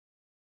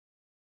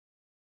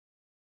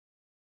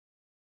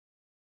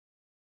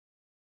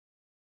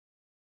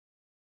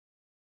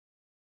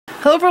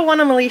Hello everyone,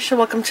 I'm Alicia.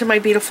 Welcome to my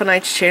Beautiful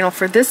Nights channel.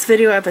 For this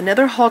video, I have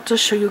another haul to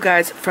show you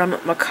guys from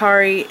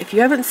Mercari. If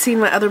you haven't seen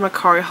my other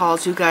Mercari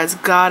hauls, you guys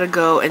gotta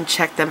go and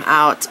check them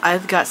out.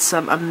 I've got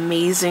some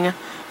amazing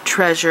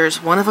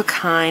treasures,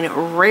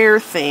 one-of-a-kind, rare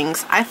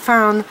things. I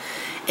found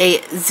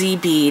a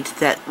Z-bead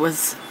that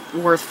was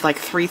worth like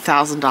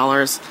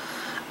 $3,000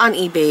 on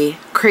eBay.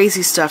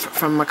 Crazy stuff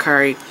from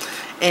Mercari.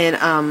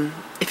 And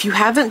if you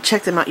haven't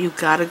checked them out, you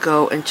gotta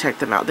go and check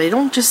them out. They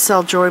don't just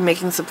sell jewelry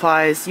making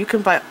supplies. You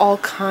can buy all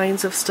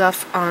kinds of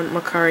stuff on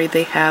Mercari.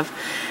 They have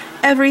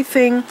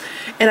everything.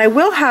 And I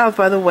will have,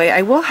 by the way,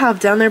 I will have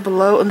down there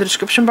below in the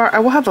description bar, I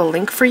will have a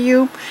link for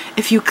you.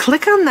 If you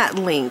click on that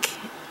link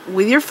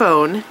with your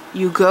phone,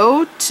 you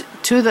go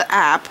to the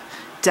app,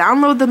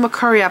 download the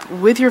Mercari app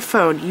with your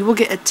phone, you will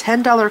get a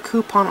 $10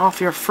 coupon off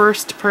your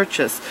first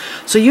purchase.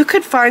 So you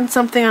could find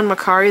something on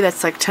Mercari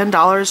that's like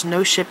 $10,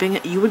 no shipping.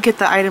 You would get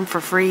the item for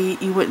free.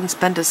 You wouldn't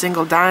spend a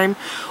single dime.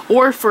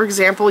 Or, for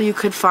example, you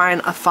could find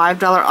a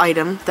 $5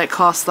 item that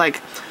costs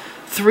like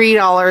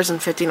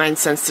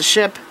 $3.59 to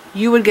ship.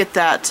 You would get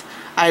that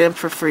item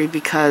for free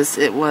because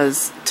it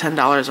was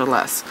 $10 or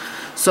less.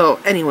 So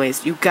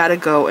anyways, you gotta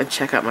go and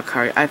check out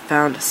Mercari. I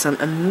found some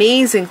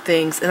amazing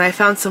things, and I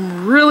found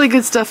some really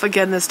good stuff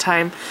again this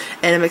time,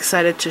 and I'm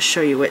excited to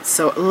show you it.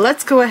 So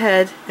let's go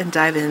ahead and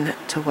dive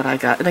into what I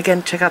got. And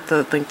again, check out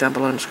the link down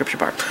below in the description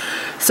bar.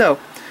 So,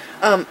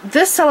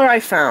 this seller I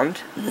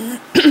found,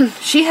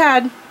 she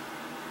had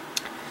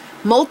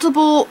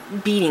multiple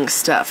beading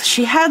stuff.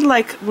 She had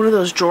like one of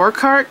those drawer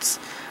carts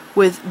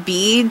with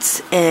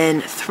beads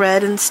and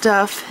thread and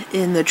stuff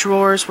in the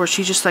drawers where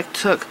she just like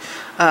took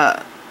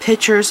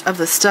pictures of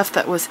the stuff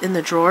that was in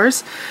the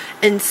drawers.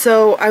 And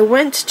so I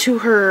went to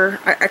her,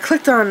 I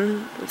clicked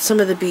on some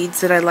of the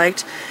beads that I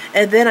liked,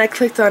 and then I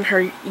clicked on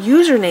her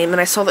username and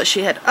I saw that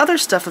she had other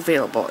stuff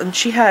available, and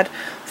she had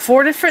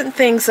 4 different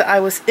things that I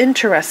was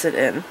interested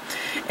in.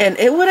 And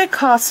it would have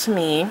cost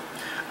me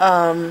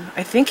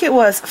I think it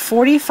was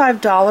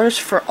 $45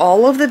 for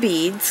all of the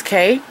beads,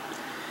 okay,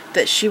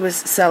 that she was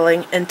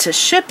selling, and to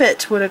ship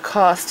it would have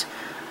cost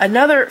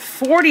another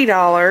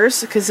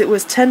 $40 because it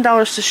was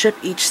 $10 to ship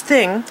each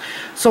thing.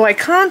 So I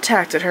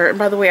contacted her, and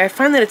by the way, I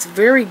find that it's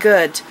very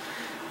good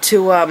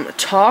to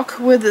talk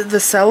with the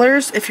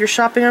sellers. If you're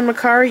shopping on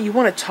Mercari, you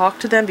want to talk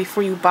to them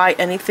before you buy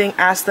anything,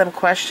 ask them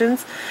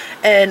questions,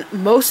 and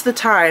most of the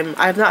time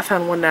I've not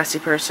found one nasty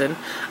person.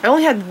 I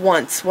only had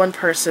once one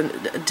person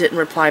didn't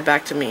reply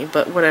back to me,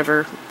 but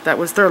whatever, that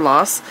was their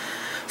loss.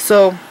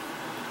 So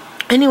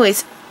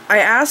anyways, I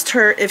asked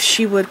her if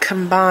she would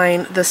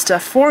combine the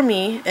stuff for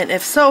me, and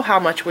if so, how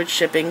much would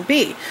shipping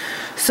be?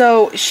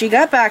 So she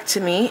got back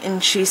to me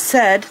and she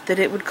said that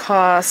it would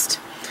cost,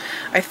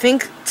 I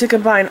think to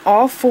combine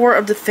all 4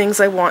 of the things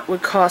I want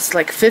would cost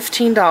like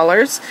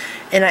 $15,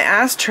 and I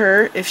asked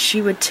her if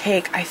she would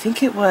take, I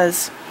think it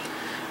was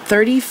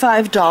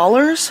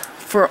 $35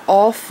 for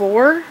all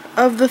 4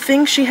 of the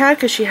things she had,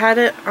 because she had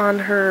it on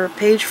her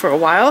page for a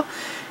while,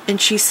 and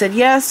she said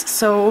yes.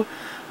 So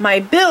my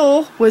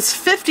bill was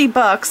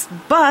 $50,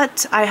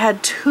 but I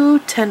had 2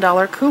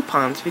 $10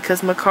 coupons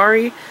because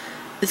Mercari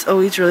is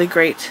always really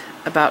great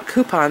about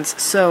coupons.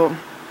 So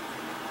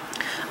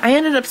I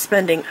ended up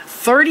spending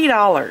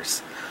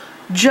 $30,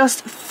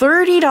 just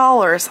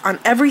 $30 on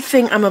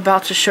everything I'm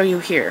about to show you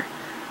here.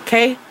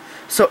 Okay?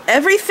 So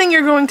everything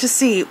you're going to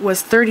see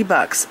was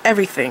 $30,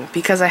 everything,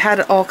 because I had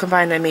it all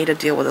combined. I made a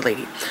deal with a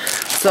lady.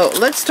 So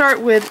let's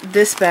start with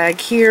this bag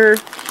here.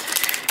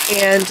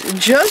 And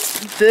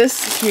just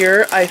this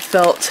here I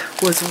felt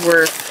was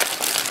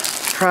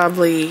worth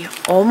probably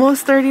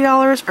almost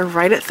 $30 or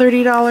right at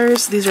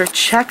 $30. These are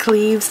check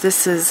leaves.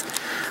 This is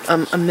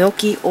a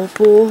milky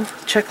opal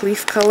check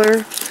leaf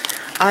color.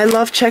 I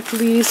love check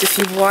leaves. If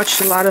you've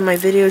watched a lot of my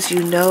videos,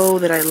 you know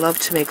that I love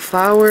to make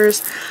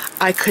flowers.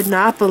 I could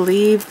not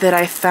believe that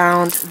I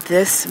found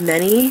this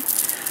many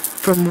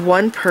from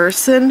one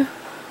person.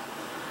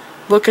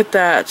 Look at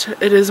that.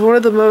 It is one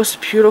of the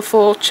most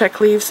beautiful check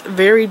leaves,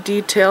 very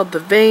detailed, the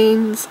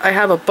veins. I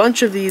have a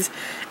bunch of these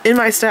in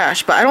my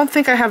stash, but I don't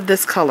think I have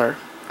this color.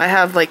 I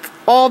have like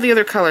all the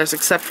other colors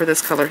except for this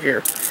color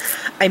here.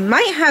 I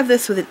might have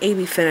this with an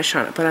AB finish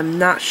on it, but I'm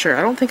not sure.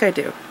 I don't think I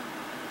do.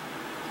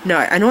 No,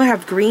 I know I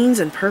have greens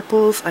and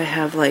purples. I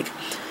have like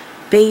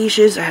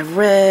beiges, I have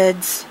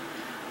reds,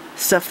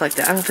 stuff like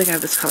that. I don't think I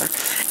have this color.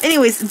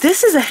 Anyways,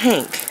 this is a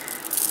hank.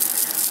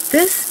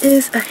 This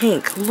is a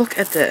hank. Look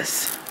at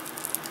this.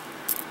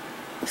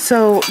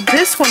 So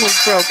this one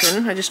was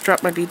broken. I just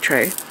dropped my bead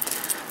tray.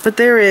 But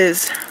there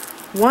is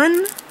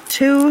 1,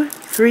 2,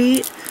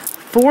 3,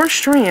 4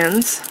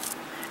 strands.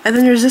 And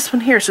then there's this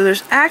one here. So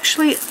there's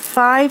actually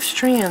 5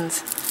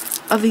 strands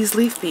of these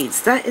leaf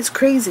beads. That is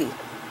crazy.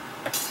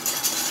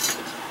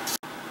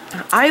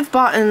 I've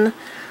bought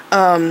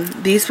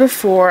these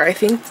before. I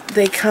think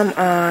they come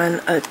on,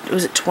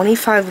 was it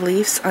 25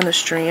 leaves on a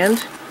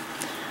strand?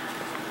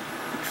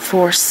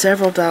 For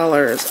several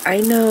dollars.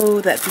 I know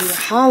that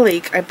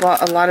Beadaholic, I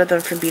bought a lot of them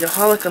from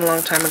Beadaholic a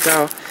long time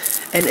ago,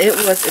 and it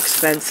was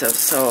expensive,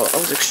 so I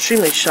was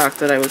extremely shocked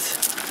that I was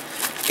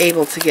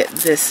able to get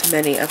this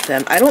many of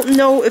them. I don't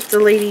know if the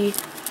lady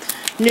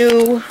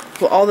knew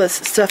what all this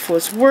stuff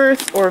was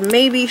worth, or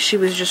maybe she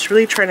was just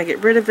really trying to get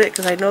rid of it,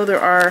 because I know there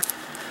are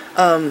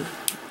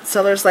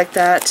sellers like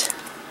that,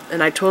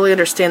 and I totally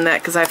understand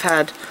that, because I've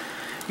had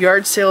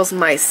yard sales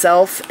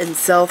myself and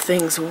sell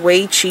things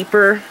way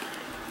cheaper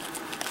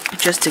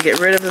just to get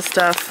rid of the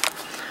stuff.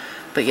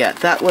 But yeah,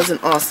 that was an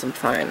awesome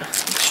find.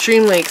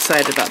 Extremely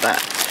excited about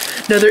that.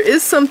 Now there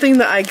is something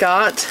that I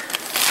got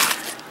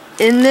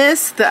in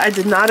this that I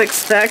did not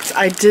expect.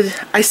 I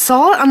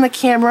saw it on the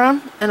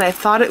camera and I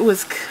thought it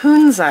was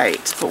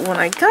kunzite, but when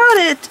I got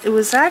it, it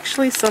was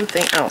actually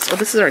something else. Oh,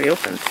 this is already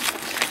open.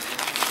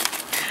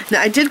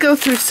 Now I did go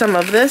through some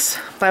of this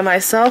by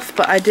myself,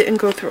 but I didn't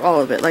go through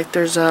all of it. Like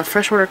there's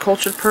freshwater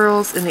cultured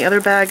pearls in the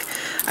other bag.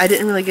 I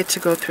didn't really get to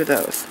go through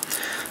those.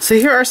 So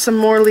here are some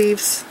more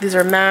leaves. These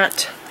are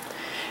matte,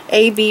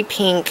 AB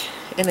pink,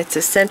 and it's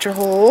a center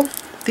hole.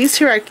 These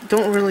here, I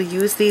don't really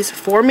use these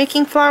for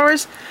making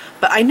flowers,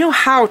 but I know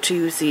how to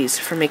use these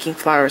for making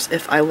flowers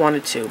if I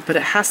wanted to. But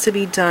it has to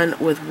be done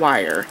with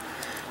wire,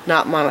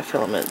 not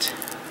monofilament.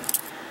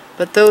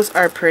 But those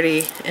are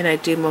pretty, and I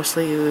do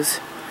mostly use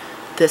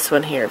this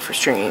one here for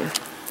stringing.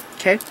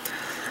 Okay,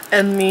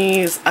 and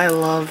these, I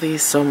love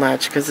these so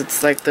much because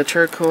it's like the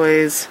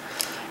turquoise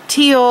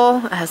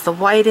teal. It has the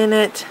white in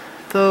it.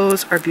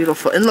 Those are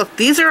beautiful. And look,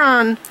 these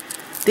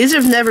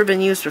have never been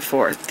used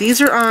before.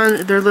 These are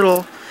on their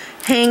little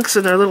hanks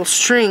and their little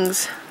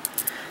strings.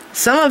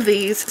 Some of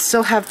these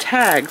still have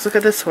tags. Look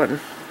at this one.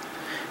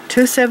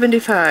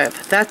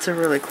 $2.75. That's a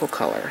really cool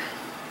color.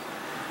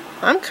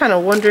 I'm kind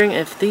of wondering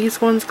if these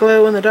ones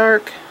glow in the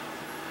dark.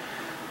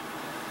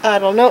 I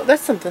don't know.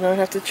 That's something I would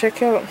have to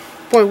check out.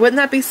 Boy, wouldn't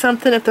that be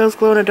something if those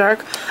glow in the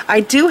dark? I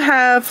do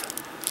have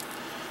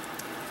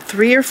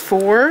 3 or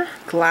 4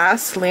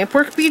 glass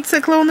lampwork beads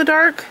that glow in the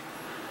dark.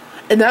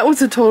 And that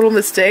was a total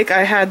mistake.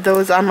 I had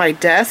those on my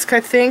desk, I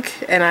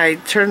think, and I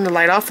turned the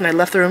light off and I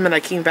left the room and I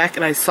came back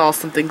and I saw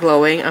something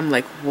glowing. I'm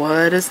like,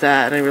 what is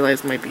that? And I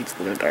realized my beads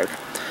glow in the dark.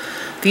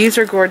 These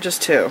are gorgeous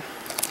too.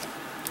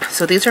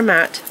 So these are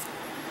matte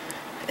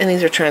and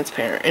these are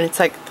transparent, and it's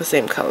like the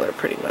same color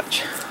pretty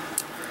much.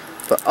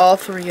 But all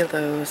 3 of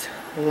those,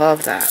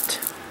 love that.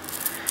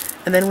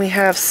 And then we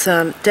have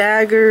some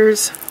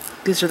daggers.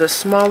 These are the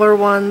smaller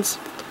ones.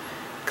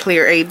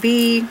 Clear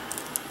AB.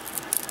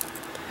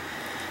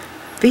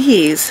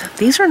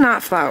 These are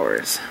not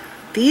flowers.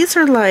 These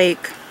are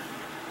like,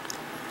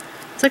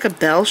 it's like a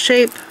bell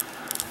shape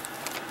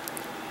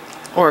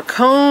or a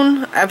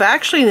cone. I've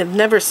actually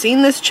never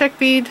seen this check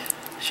bead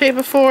shape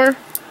before,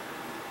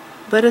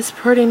 but it's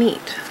pretty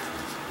neat.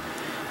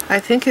 I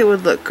think it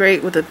would look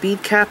great with a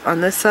bead cap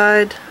on this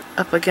side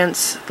up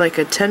against like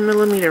a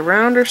 10mm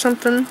round or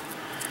something.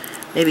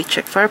 Maybe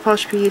check fire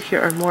polish bead. Here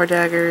are more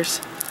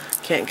daggers.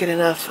 Can't get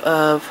enough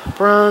of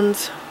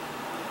bronze.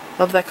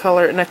 Love that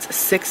color, and that's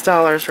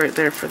 $6 right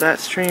there for that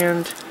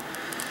strand.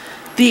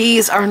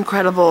 These are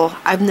incredible.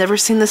 I've never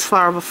seen this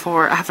flower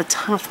before. I have a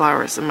ton of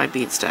flowers in my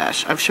bead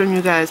stash. I've shown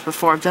you guys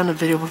before. I've done a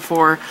video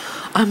before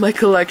on my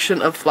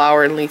collection of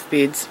flower and leaf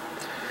beads.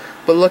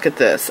 But look at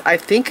this. I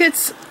think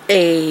it's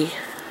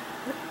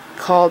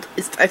called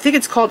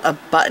a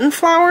button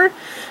flower,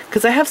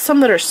 because I have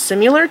some that are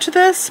similar to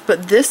this,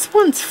 but this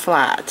one's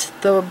flat.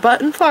 The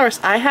button flowers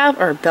I have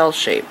are bell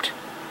shaped.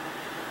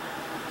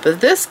 But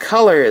this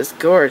color is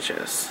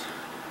gorgeous.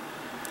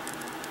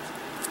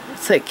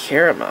 It's like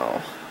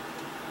caramel.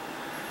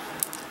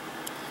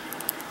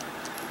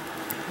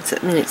 Does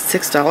it mean it's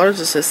 $6?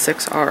 It says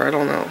 6R. I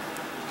don't know.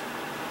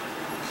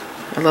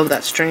 I love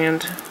that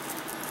strand.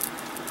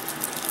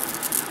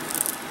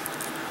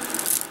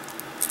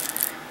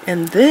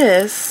 And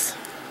this,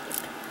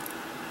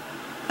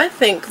 I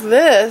think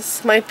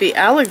this might be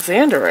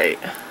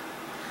alexandrite.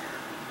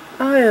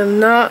 I am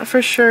not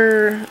for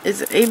sure.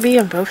 Is it AB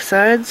on both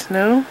sides?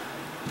 No?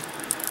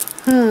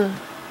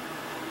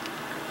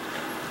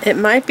 It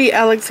might be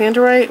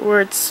alexandrite, where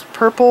it's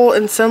purple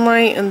in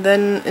sunlight and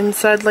then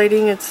inside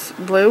lighting it's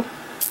blue.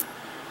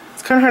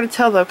 It's kind of hard to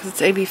tell though because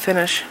it's AB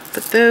finish.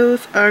 But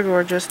those are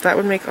gorgeous. That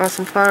would make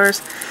awesome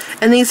flowers.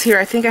 And these here,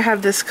 I think I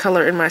have this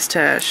color in my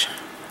stash.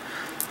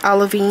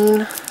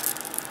 Olivine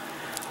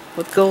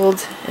with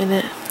gold in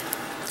it.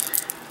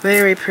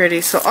 Very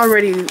pretty. So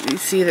already you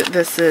see that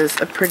this is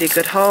a pretty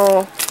good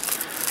haul.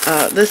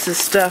 This is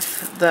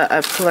stuff that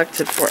I've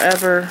collected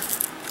forever.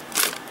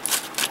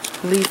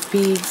 Leaf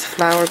beads,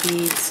 flower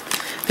beads.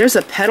 There's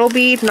a petal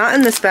bead, not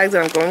in this bag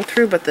that I'm going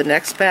through, but the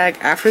next bag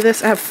after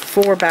this. I have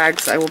 4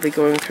 bags I will be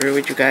going through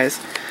with you guys.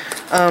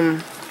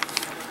 The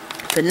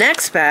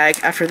next bag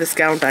after this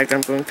gown bag that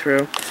I'm going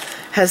through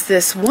has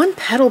this one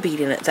petal bead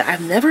in it that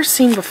I've never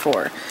seen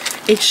before.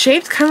 It's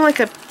shaped kind of like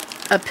a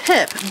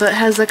pip, but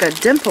has like a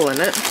dimple in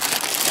it.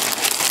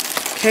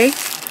 Okay,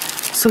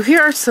 so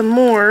here are some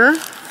more.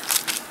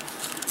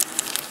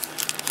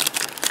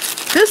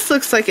 This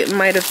looks like it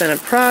might have been a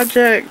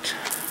project.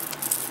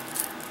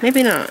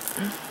 Maybe not.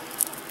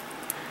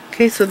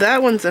 Okay, so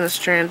that one's in a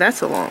strand.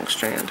 That's a long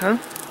strand, huh?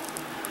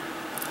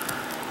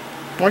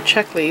 More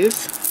check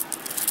leaves.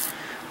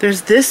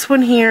 There's this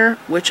one here,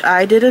 which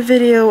I did a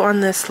video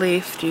on this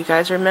leaf. Do you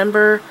guys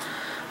remember?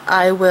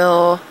 I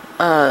will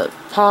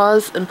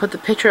pause and put the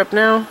picture up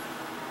now.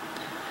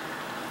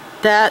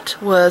 That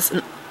was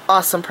an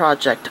awesome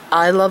project.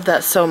 I love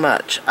that so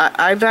much.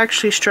 I've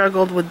actually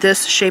struggled with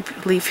this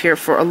shape leaf here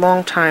for a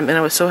long time, and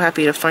I was so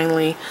happy to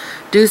finally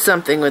do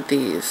something with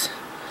these.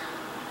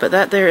 But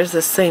that there is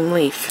the same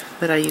leaf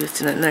that I used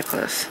in that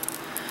necklace.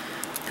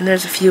 And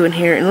there's a few in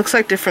here. It looks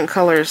like different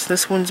colors.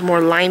 This one's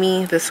more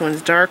limey. This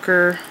one's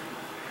darker.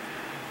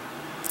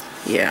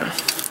 Yeah.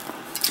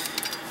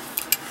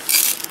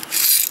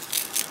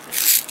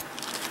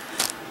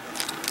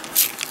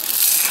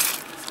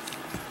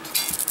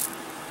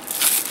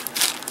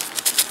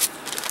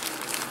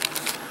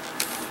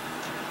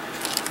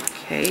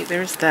 Okay,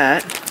 there's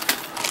that.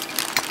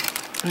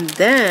 And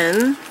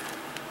then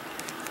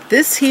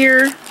this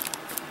here,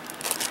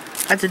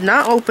 I did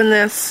not open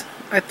this.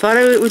 I thought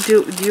I would do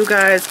it with you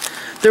guys.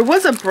 There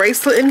was a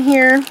bracelet in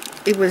here.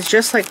 It was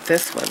just like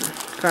this one.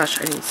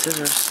 Gosh, I need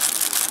scissors.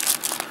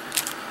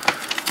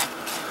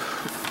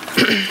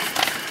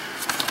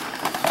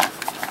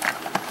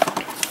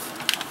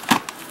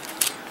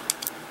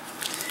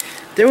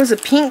 There was a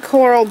pink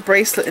coral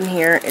bracelet in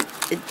here.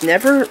 It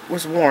never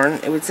was worn.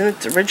 It was in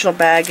its original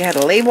bag. It had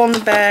a label on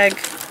the bag.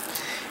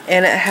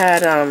 And it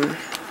had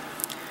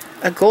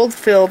a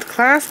gold-filled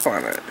clasp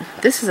on it.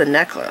 This is a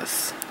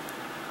necklace.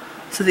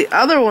 So the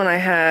other one I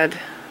had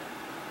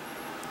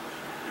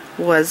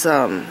was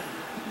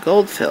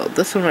gold-filled.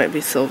 This one might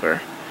be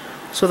silver.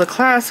 So the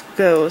clasp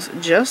goes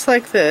just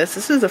like this.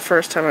 This is the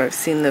first time I've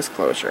seen this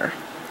closure.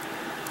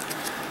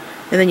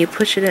 And then you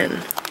push it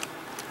in.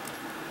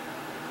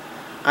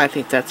 I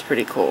think that's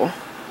pretty cool.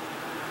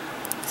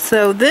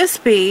 So this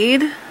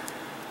bead,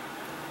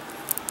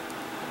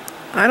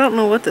 I don't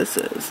know what this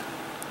is.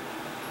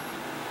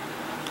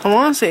 I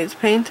want to say it's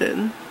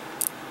painted.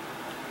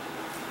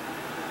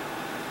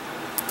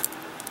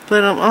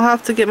 But I'll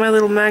have to get my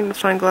little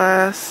magnifying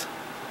glass.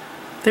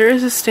 There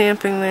is a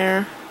stamping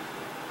there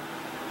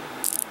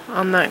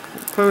on that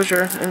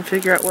closure and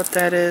figure out what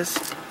that is.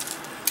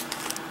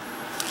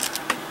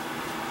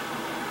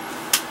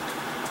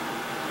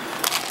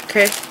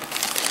 Okay.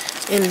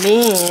 And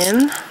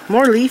then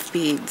more leaf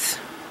beads.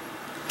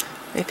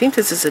 I think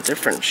this is a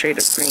different shade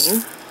of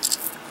green.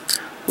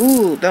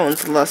 Ooh, that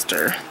one's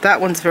luster. That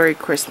one's very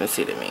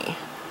Christmassy to me.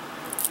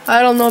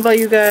 I don't know about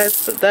you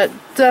guys, but that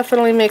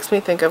definitely makes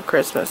me think of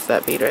Christmas,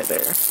 that bead right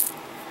there.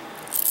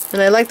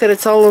 And I like that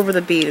it's all over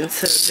the bead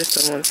instead of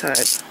just on one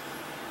side.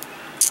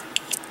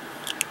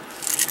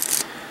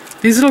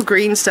 These little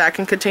green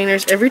stacking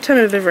containers, every time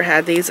I've ever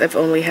had these, I've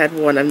only had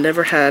one. I've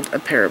never had a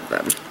pair of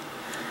them.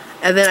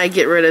 And then I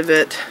get rid of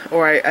it,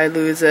 or I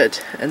lose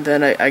it, and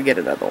then I get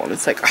another one.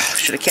 It's like, oh, I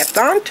should have kept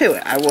on to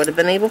it. I would have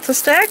been able to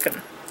stack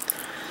them.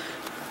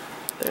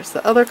 There's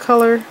the other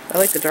color. I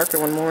like the darker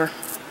one more.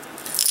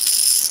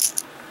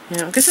 You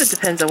know, I guess it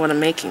depends on what I'm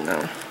making,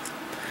 though.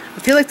 I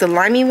feel like the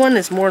limey one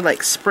is more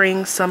like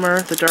spring,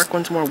 summer. The dark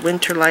one's more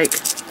winter-like.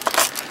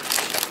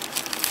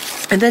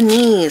 And then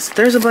these.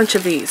 There's a bunch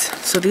of these.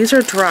 So these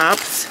are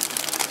drops.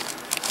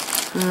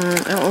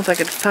 I don't know if I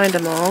could find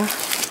them all.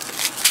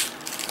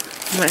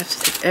 I might have to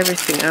take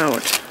everything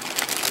out.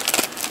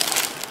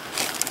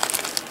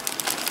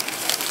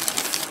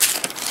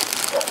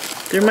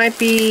 There might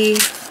be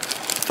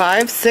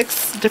 5,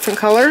 6 different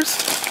colors.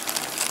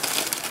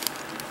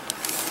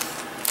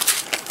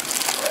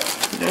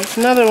 There's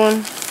another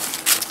one.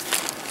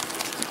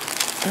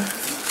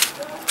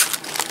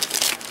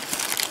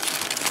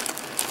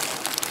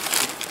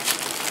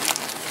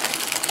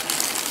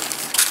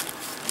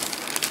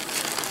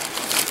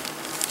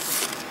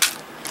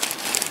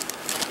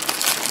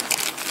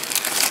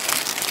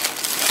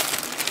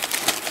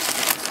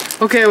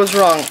 Okay, I was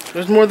wrong.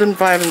 There's more than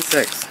 5 and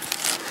 6.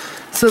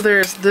 So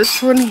there's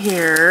this one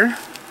here.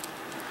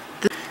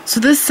 So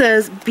this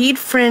says bead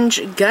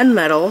fringe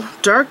gunmetal,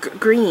 dark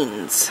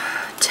greens,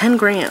 10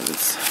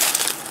 grams.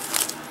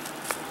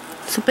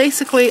 So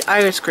basically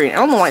iris green. I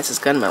don't know why it says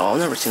gunmetal. I've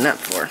never seen that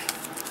before.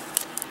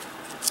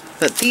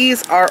 But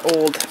these are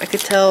old. I could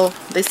tell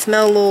they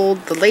smell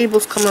old. The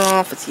label's coming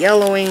off. It's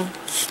yellowing.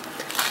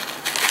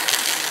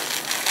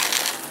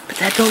 But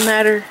that don't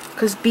matter.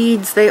 Because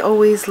beads, they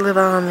always live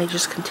on. They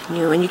just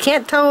continue. And you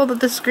can't tell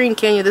that this is green,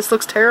 can you? This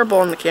looks terrible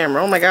on the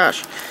camera. Oh my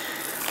gosh.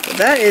 But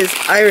that is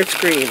iris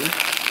green.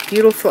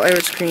 Beautiful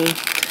iris green.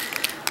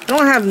 I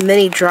don't have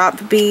many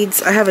drop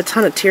beads. I have a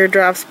ton of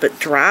teardrops, but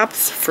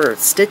drops for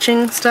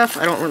stitching stuff,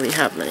 I don't really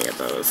have many of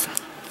those.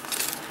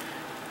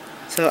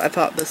 So I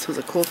thought this was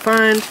a cool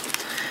find.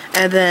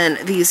 And then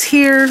these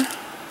here.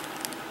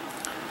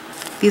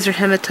 These are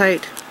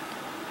hematite.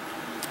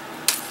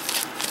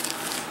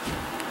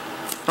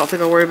 I don't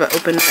think I'll worry about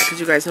opening that because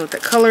you guys know what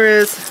that color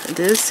is. It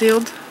is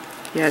sealed.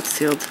 Yeah, it's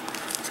sealed.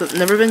 So it's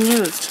never been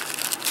used.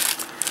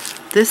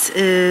 This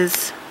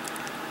is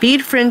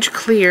bead fringe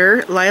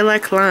clear,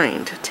 lilac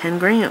lined, 10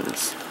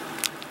 grams.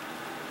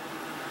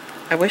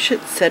 I wish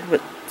it said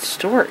what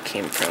store it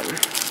came from.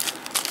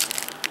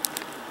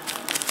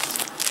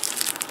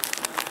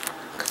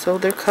 So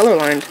they're color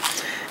lined.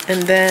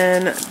 And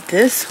then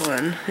this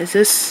one, is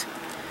this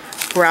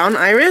brown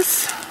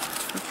iris?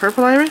 Or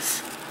purple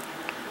iris?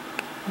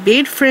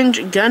 Bead fringe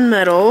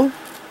gunmetal.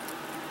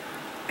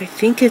 I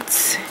think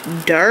it's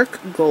dark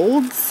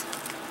golds.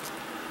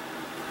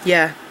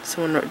 Yeah,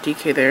 someone wrote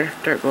DK there,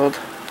 dark gold.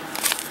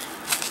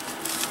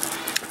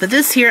 But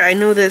this here, I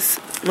know this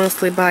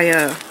mostly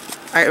by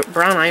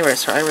brown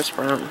iris or iris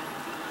brown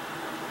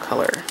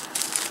color.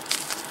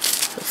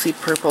 You'll see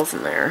purples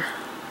in there.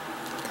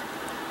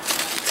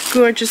 It's a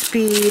gorgeous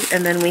bead.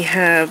 And then we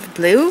have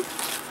blue.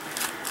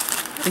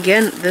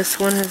 Again, this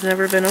one has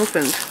never been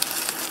opened.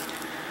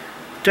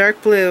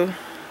 Dark blue.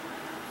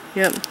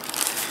 Yep.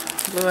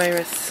 Blue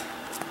iris.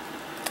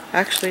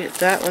 Actually,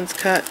 that one's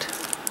cut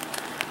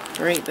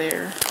right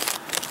there.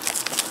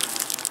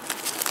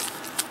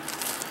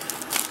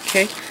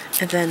 Okay,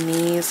 and then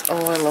these,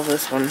 oh, I love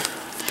this one.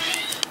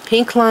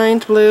 Pink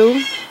lined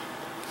blue.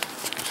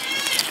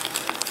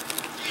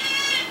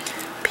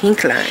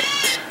 Pink lined.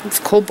 It's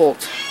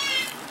cobalt.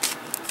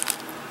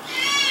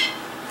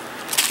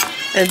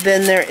 And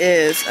then there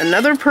is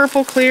another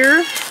purple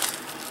clear.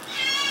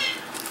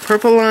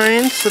 Purple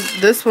lined. So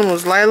this one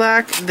was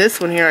lilac. This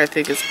one here I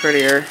think is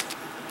prettier.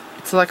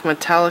 It's like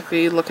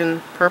metallic-y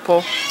looking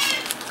purple.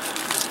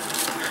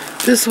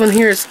 This one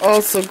here is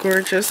also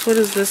gorgeous. What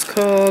is this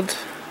called?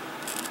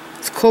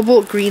 It's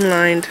cobalt green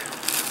lined.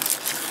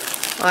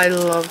 I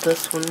love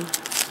this one.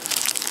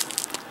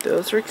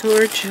 Those are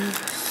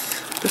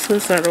gorgeous. This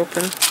one's not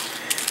open.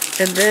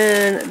 And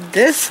then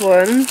this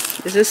one,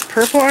 is this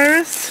purple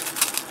iris?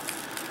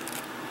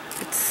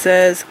 It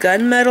says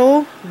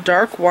gunmetal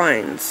dark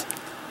wines.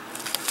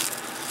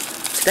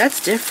 So that's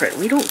different.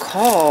 We don't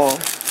call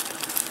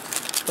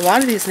a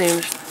lot of these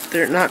names,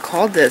 they're not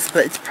called this,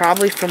 but it's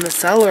probably from the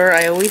seller.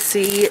 I always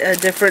see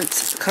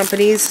different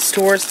companies,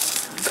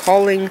 stores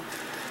calling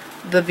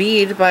the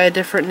bead by a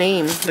different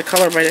name, the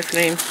color by a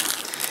different name.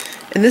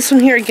 And this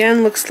one here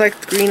again looks like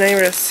the green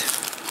iris.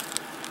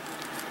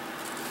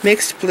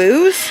 Mixed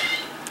blues.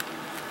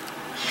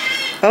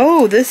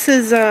 Oh, this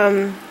is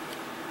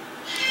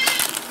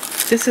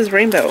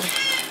rainbow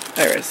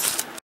iris.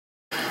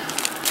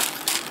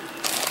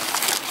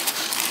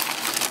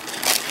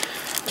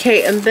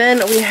 Okay, and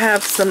then we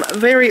have some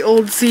very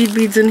old seed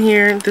beads in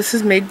here. This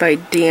is made by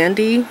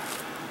Dandy.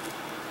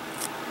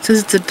 It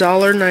says it's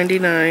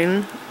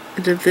 $1.99.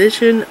 A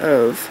division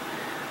of,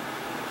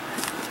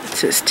 it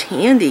says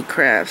Tandy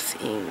Crafts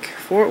Inc.,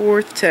 Fort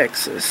Worth,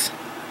 Texas.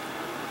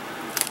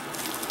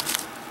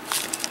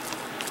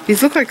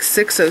 These look like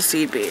 6-0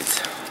 seed beads.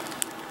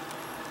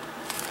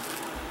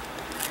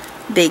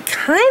 They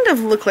kind of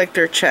look like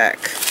they're check.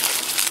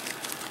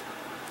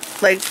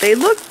 Like, they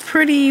look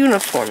pretty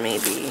uniform,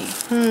 maybe.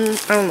 I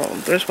don't know.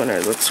 There's one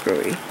that looks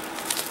screwy.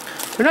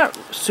 They're not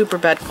super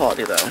bad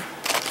quality, though.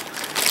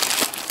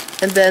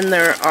 And then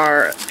there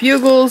are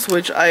bugles,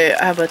 which I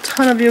have a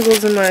ton of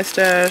bugles in my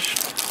stash.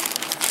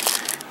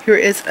 Here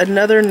is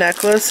another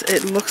necklace.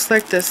 It looks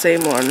like the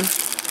same one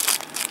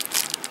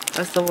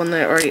as the one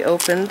that I already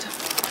opened.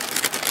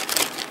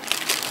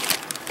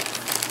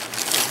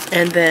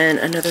 And then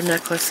another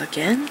necklace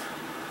again.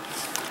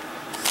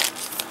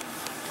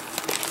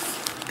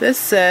 This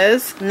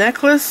says,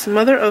 necklace,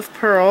 mother of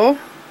pearl,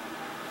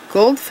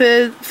 gold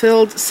filled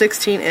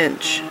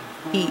 16-inch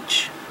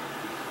each.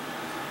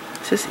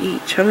 It says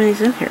each. How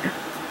many's in here?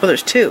 Oh,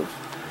 there's 2.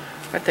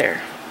 Right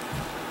there.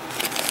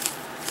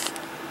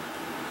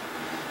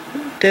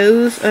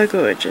 Those are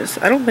gorgeous.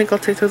 I don't think I'll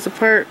take those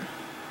apart.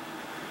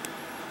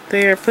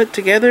 They are put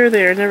together.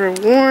 They are never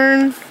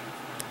worn.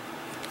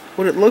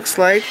 What it looks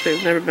like,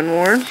 they've never been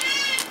worn.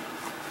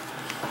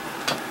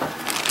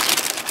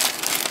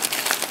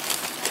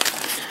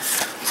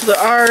 So there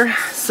are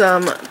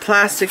some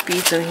plastic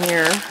beads in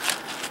here,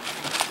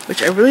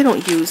 which I really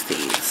don't use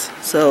these.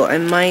 So I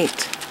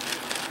might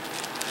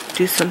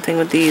do something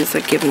with these,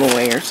 like give them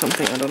away or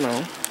something, I don't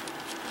know.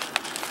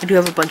 I do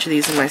have a bunch of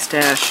these in my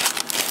stash.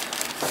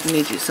 I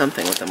need to do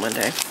something with them one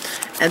day.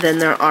 And then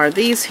there are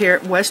these here,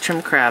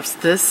 Western Crafts.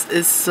 This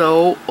is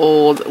so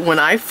old. When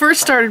I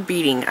first started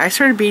beading, I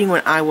started beading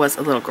when I was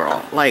a little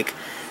girl. Like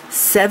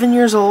 7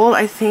 years old,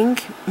 I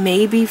think.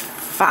 Maybe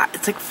 5,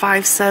 it's like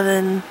 5,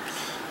 7.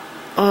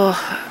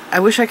 Oh, I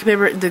wish I could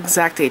remember the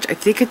exact age. I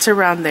think it's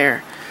around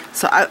there.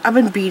 So I've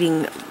been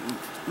beading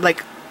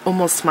like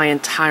almost my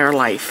entire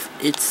life.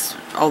 It's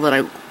all that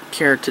I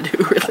care to do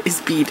really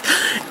is bead.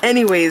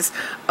 Anyways,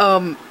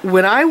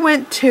 when I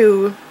went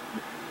to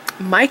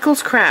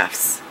Michael's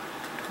Crafts,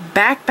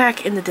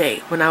 back in the day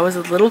when I was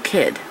a little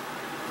kid,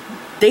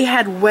 they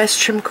had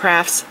Western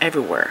Crafts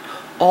everywhere.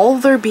 All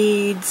their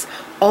beads,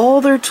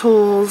 all their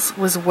tools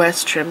was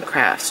Western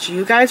Crafts. Do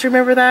you guys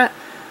remember that?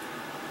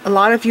 A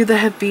lot of you that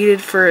have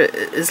beaded for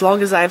as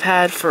long as I've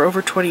had, for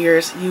over 20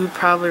 years, you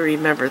probably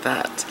remember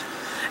that.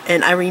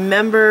 And I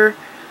remember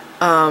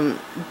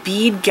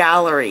Bead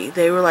Gallery.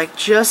 They were like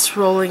just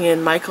rolling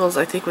in, Michael's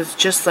I think was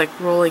just like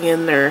rolling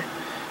in their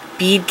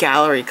Bead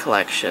Gallery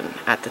collection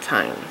at the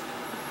time.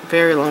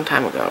 Very long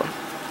time ago.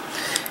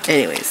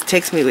 Anyways,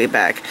 takes me way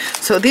back.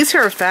 So these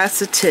are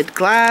faceted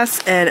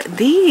glass, and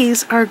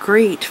these are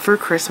great for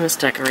Christmas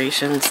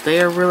decorations.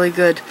 They are really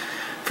good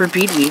for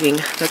bead weaving.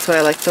 That's what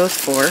I like those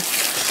for.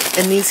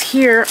 And these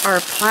here are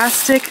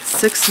plastic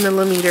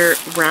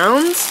 6mm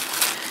rounds.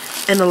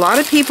 And a lot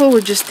of people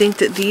would just think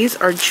that these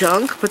are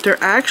junk, but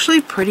they're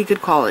actually pretty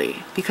good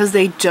quality because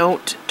they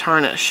don't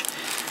tarnish.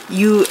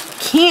 You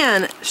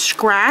can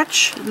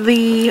scratch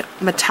the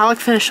metallic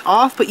finish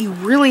off, but you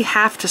really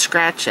have to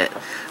scratch it.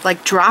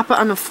 Like drop it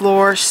on the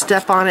floor,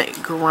 step on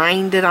it,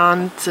 grind it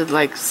onto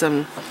like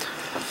some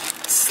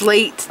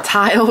slate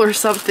tile or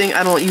something.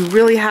 I don't know, you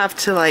really have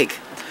to like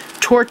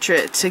torture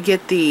it to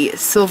get the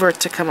silver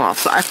to come off.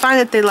 So I find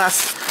that they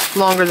last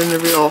longer than the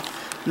real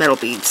metal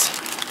beads.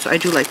 So I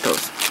do like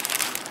those.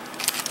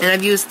 And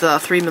I've used the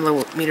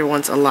 3mm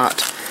ones a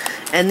lot.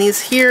 And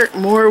these here,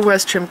 more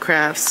West Trim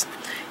Crafts,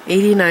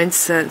 89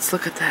 cents.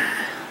 Look at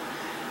that.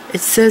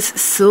 It says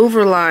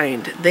silver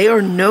lined. They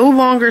are no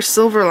longer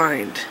silver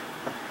lined.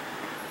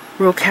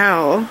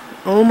 Rocal.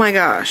 Oh my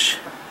gosh.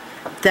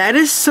 That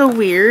is so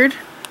weird.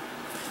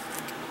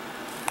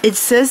 It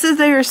says that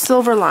they are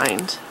silver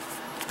lined,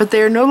 but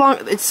they are no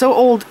longer, it's so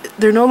old,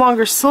 they're no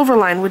longer silver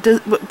lined.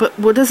 But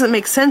what doesn't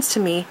make sense to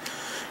me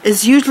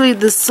is usually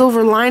the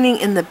silver lining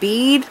in the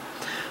bead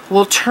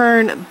will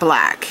turn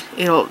black.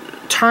 It'll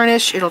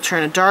tarnish, it'll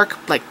turn a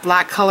dark, like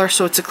black color,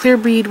 so it's a clear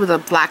bead with a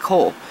black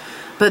hole.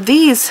 But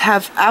these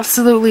have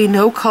absolutely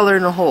no color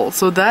in the hole,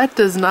 so that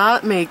does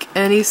not make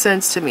any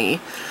sense to me.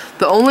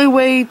 The only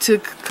way to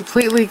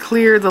completely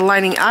clear the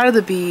lining out of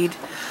the bead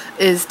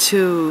is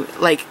to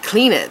like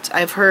clean it.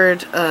 I've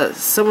heard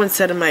someone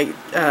said in my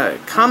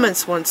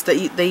comments once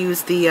that they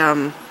use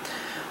the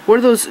what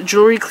are those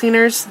jewelry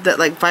cleaners that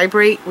like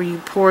vibrate, where you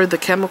pour the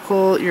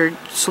chemical, your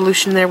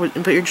solution there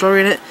and put your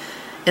jewelry in it,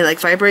 and it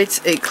like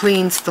vibrates. It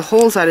cleans the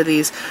holes out of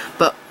these.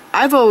 But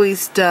I've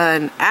always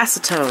done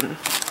acetone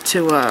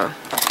to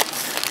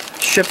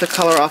strip the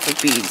color off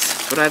of beads.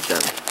 That's what I've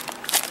done.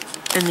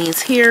 And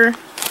these here,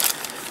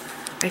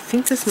 I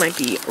think this might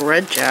be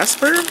red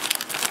jasper.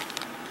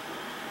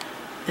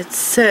 It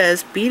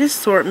says bead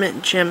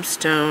assortment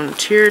gemstone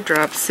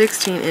teardrop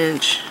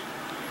 16-inch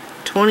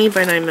 20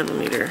 by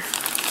 9mm.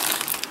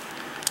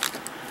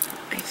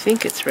 I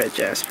think it's red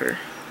jasper.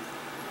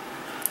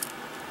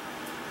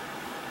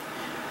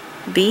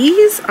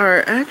 These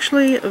are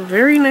actually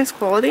very nice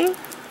quality.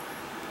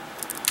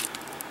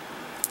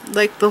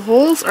 Like the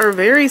holes are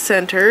very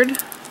centered.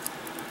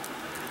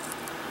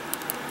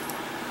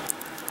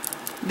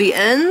 The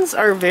ends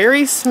are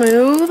very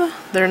smooth.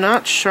 They're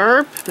not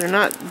sharp. They're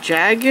not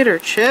jagged or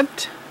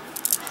chipped.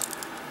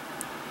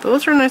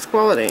 Those are nice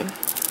quality.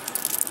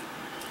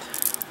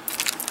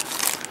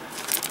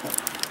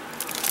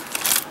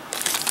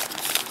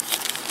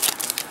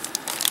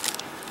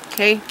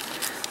 Okay,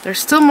 there's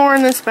still more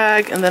in this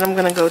bag, and then I'm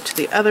going to go to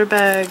the other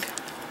bag.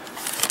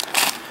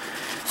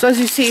 So as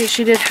you see,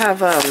 she did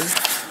have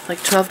like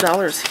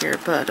 $12 here,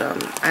 but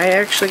I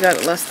actually got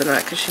it less than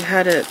that because she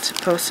had it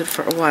posted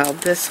for a while.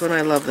 This one,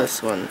 I love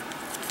this one.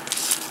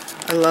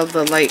 I love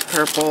the light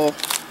purple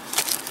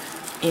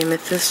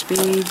amethyst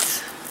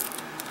beads.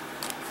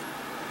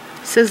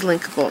 It says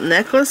linkable.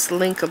 Necklace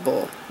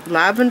linkable.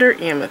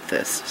 Lavender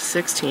amethyst.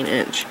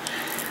 16-inch.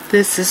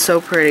 This is so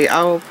pretty.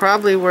 I will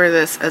probably wear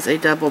this as a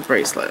double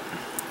bracelet.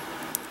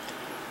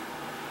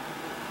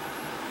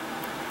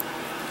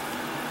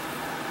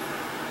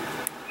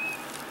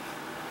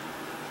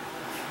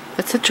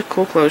 That's such a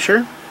cool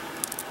closure.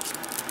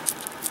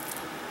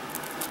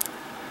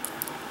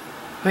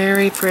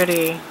 Very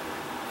pretty.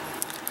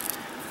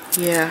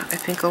 Yeah, I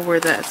think I'll wear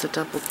that as a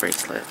double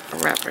bracelet, a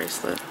wrap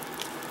bracelet.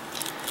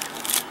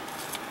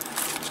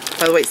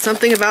 By the way,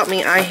 something about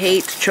me, I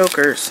hate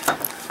chokers.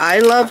 I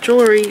love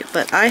jewelry,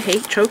 but I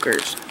hate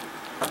chokers.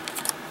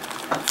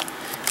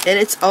 And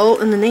it's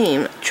all in the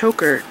name,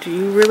 choker. Do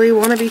you really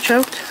want to be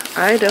choked?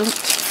 I don't.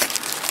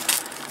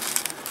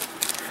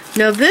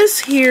 Now this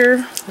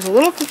here was a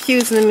little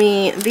confusing to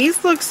me.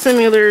 These look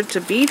similar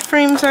to bead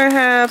frames I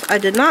have. I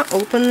did not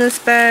open this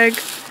bag,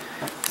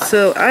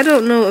 so I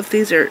don't know if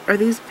these are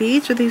these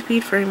beads or these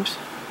bead frames?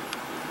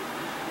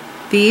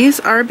 These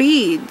are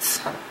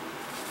beads.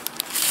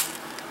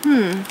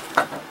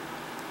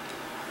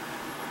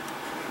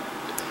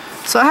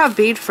 So I have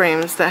bead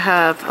frames that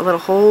have a little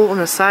hole on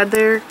the side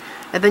there,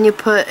 and then you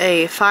put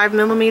a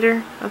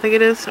 5mm, I think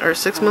it is, or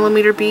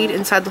 6mm bead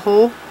inside the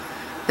hole,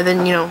 and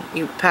then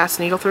you pass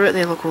a needle through it.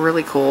 They look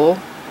really cool.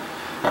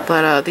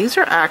 But these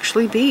are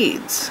actually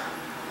beads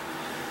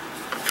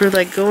for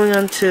like going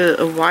onto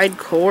a wide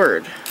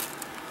cord,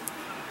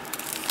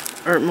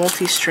 or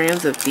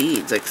multi-strands of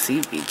beads, like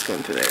seed beads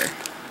going through there.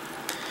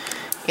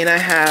 And I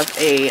have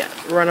a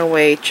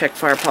runaway check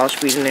fire polish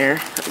bead in there.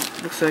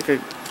 It looks like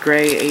a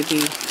gray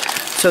AB.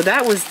 So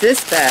that was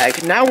this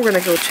bag. Now we're going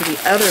to go to the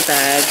other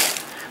bag,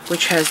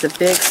 which has the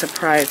big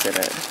surprise in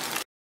it.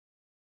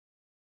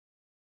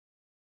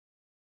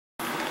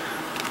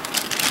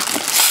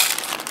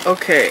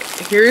 Okay,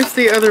 here's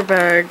the other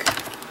bag.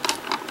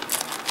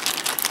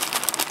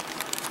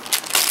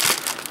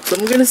 So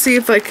I'm gonna see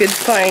if I could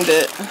find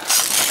it. Let's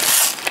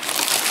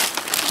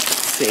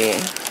see.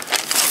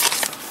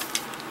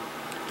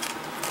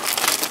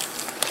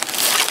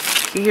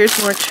 Okay,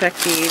 here's more check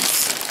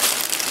beads.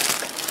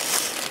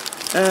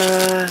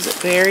 Is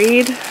it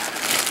buried?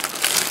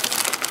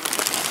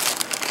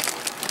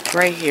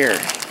 Right here.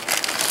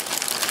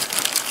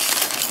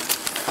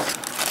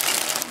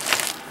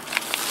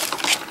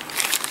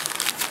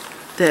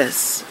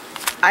 This.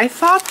 I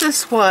thought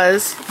this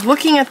was,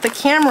 looking at the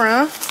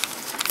camera,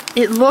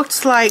 it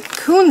looked like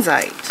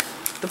kunzite.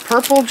 The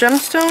purple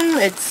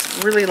gemstone,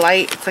 it's really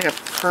light. It's like a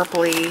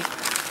purpley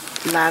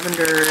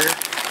lavender.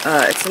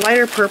 It's a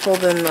lighter purple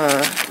than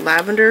the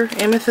lavender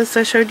amethyst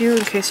I showed you,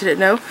 in case you didn't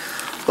know.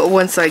 But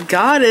once I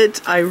got it,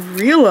 I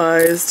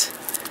realized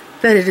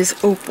that it is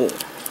opal.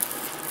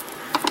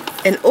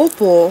 And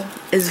opal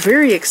is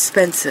very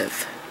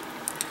expensive.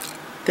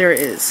 There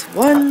is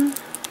 1,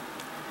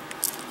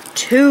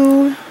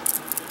 2,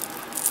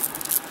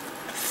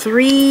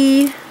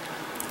 3,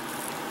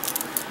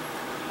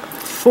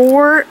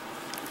 4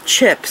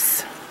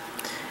 chips.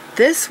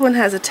 This one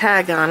has a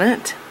tag on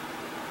it.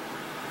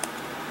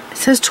 It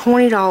says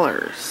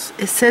 $20.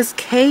 It says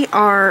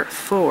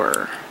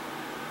KR4.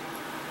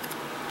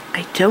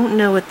 I don't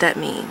know what that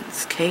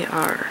means.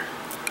 KR.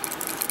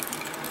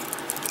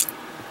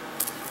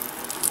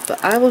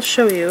 But I will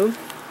show you.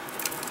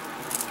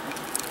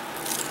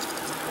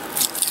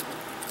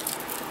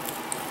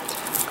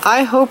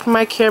 I hope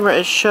my camera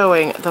is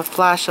showing the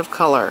flash of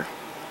color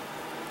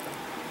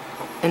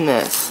in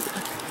this.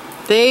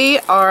 They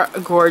are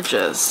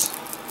gorgeous.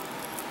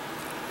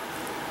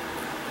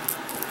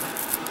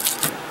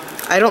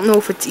 I don't know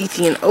if it's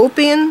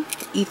Ethiopian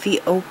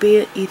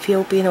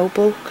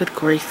opal. Good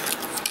grief.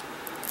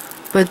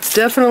 But it's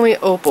definitely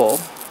opal.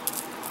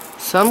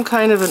 Some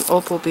kind of an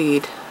opal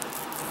bead.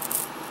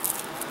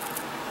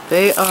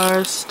 They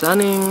are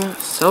stunning.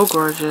 So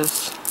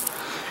gorgeous.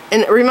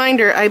 And a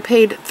reminder, I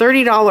paid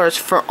 $30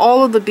 for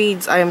all of the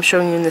beads I am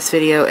showing you in this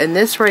video, and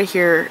this right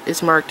here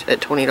is marked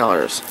at $20.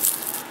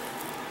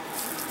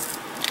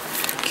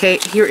 Okay,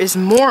 here is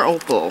more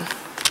opal.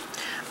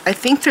 I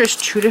think there's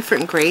 2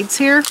 different grades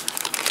here.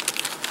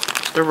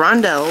 The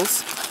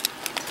rondelles,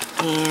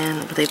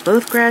 and they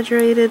both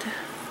graduated.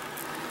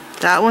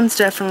 That one's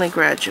definitely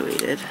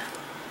graduated.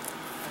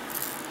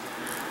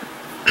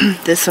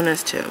 This one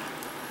is too.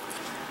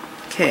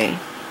 Okay.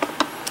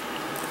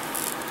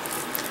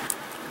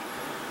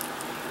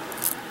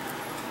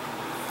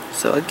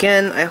 So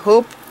again, I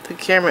hope the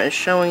camera is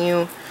showing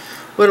you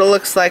what it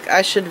looks like.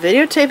 I should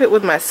videotape it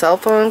with my cell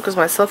phone because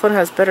my cell phone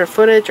has better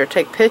footage, or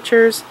take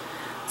pictures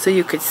so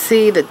you could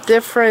see the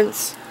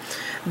difference.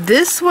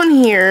 This one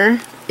here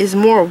is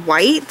more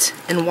white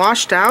and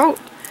washed out.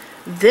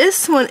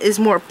 This one is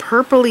more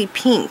purpley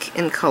pink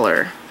in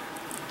color.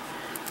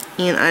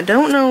 And I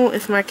don't know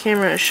if my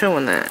camera is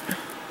showing that.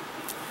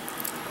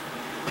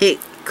 It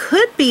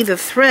could be the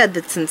thread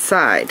that's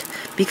inside,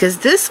 because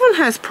this one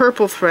has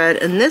purple thread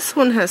and this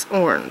one has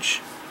orange.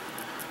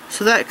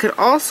 So that could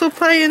also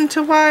play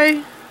into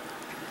why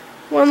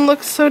one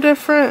looks so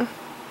different.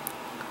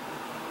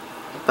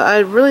 But I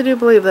really do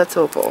believe that's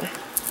opal.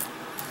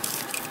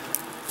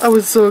 I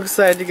was so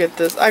excited to get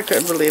this. I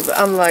couldn't believe it.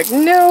 I'm like,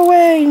 no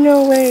way,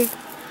 no way.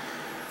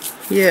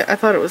 Yeah, I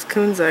thought it was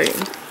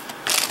kunzite.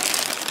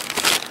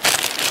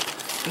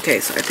 Okay,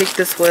 so I think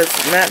this was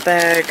in that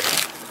bag.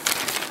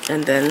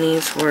 And then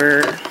these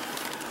were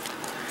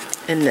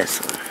in this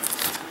one.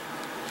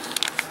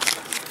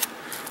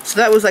 So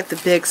that was like the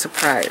big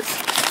surprise.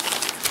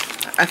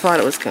 I thought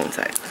it was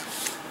kunzite.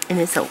 And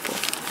it's opal.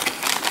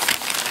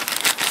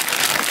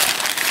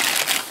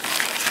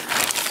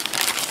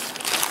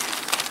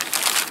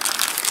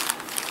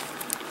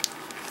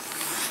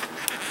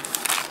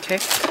 Okay.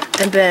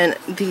 And then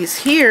these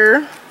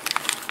here,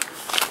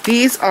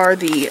 these are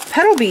the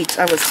petal beads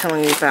I was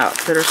telling you about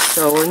that are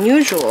so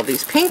unusual.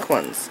 These pink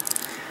ones.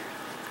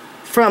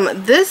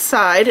 From this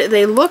side,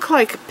 they look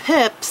like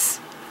pips,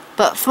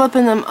 but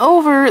flipping them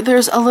over,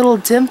 there's a little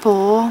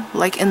dimple,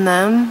 like in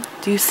them.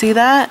 Do you see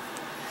that?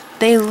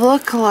 They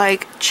look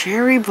like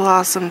cherry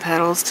blossom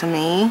petals to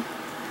me.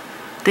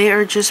 They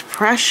are just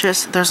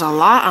precious. There's a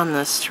lot on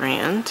this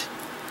strand.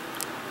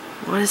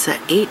 What is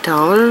that,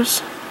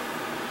 $8?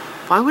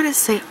 Why would it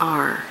say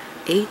R?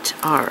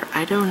 8R,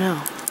 I don't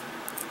know.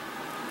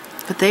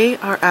 But they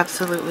are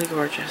absolutely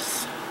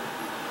gorgeous.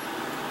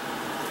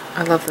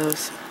 I love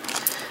those.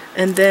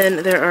 And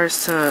then there are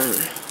some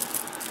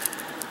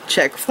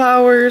check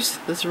flowers.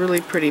 This really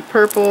pretty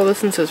purple.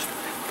 This one says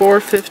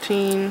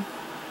 $4.15.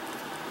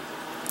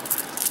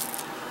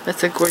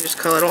 That's a gorgeous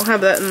color. I don't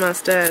have that in my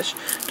stash.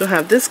 Don't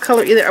have this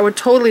color either. I would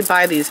totally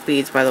buy these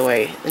beads, by the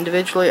way.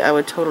 Individually, I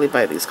would totally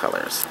buy these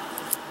colors.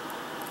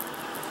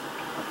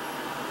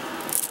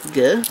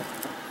 Good.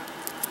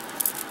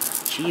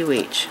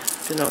 G-U-H.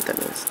 Don't know what that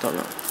means. Don't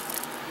know.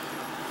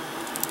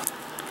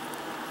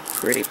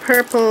 Pretty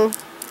purple.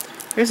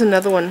 Here's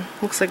another one.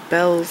 Looks like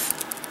bells.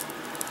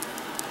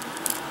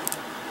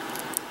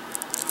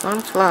 It's not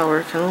a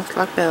flower. Kind of looks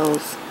like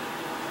bells.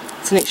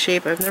 It's a neat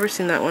shape. I've never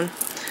seen that one.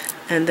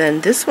 And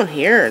then this one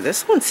here,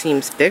 this one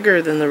seems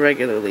bigger than the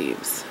regular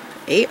leaves.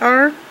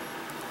 8R.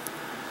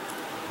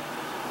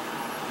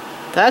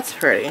 That's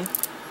pretty.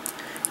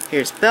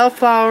 Here's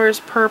bellflowers,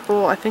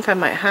 purple. I think I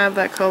might have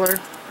that color.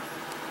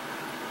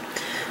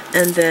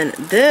 And then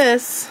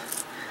this,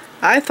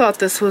 I thought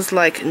this was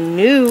like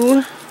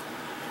new,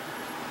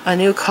 a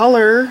new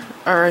color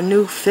or a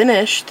new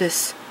finish.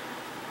 This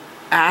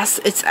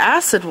it's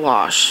acid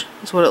wash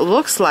is what it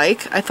looks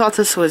like. I thought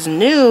this was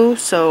new,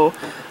 so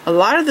a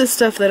lot of this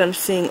stuff that I'm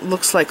seeing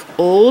looks like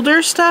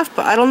older stuff,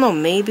 but I don't know,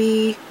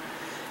 maybe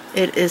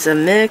it is a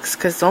mix,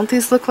 because don't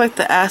these look like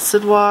the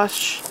acid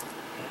wash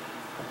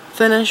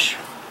finish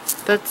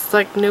that's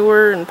like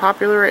newer and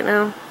popular right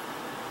now?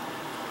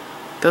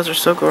 Those are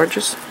so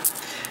gorgeous.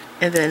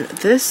 And then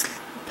this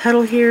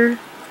petal here,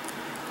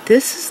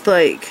 this is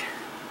like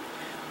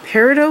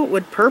peridot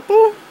with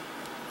purple.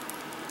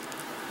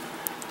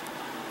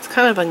 It's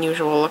kind of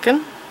unusual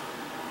looking.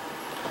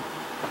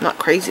 Not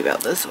crazy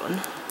about this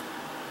one,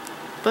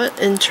 but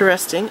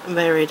interesting,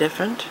 very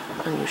different,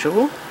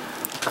 unusual.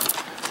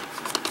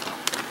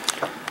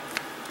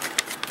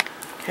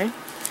 Okay,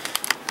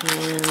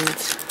 and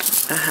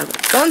I have a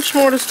bunch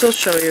more to still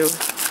show you.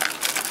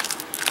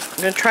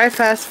 I'm going to try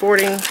fast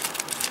forwarding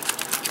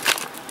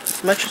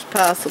as much as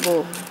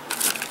possible.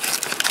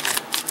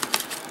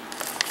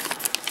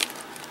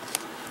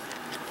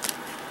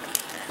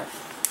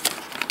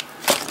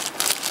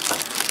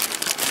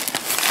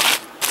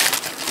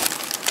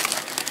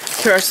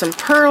 Here are some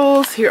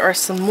pearls. Here are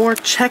some more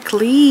check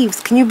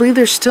leaves. Can you believe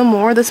there's still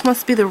more? This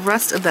must be the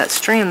rest of that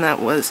strand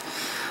that was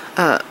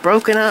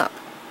broken up.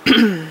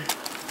 And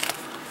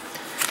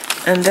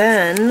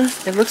then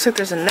it looks like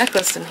there's a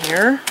necklace in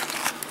here,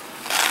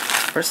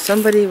 or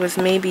somebody was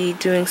maybe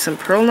doing some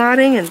pearl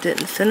knotting and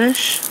didn't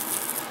finish.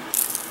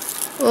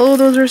 Oh,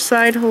 those are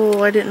side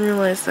hole. I didn't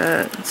realize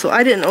that. So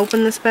I didn't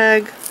open this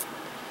bag.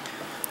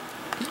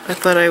 I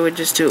thought I would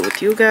just do it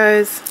with you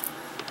guys.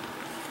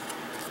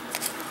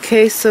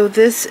 Okay, so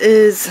this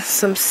is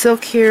some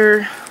silk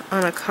here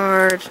on a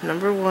card,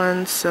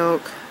 #1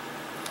 silk.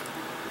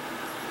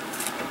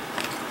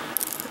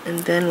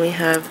 And then we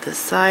have the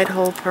side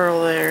hole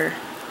pearl there,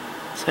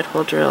 side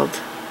hole drilled.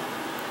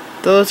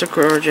 Those are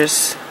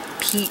gorgeous.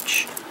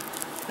 Peach,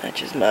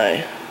 matches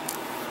my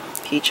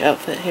peach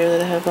outfit here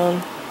that I have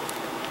on.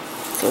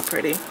 So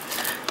pretty.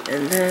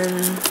 And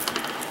then,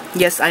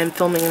 yes, I am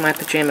filming in my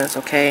pajamas,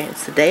 okay?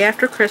 It's the day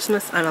after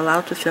Christmas. I'm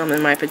allowed to film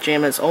in my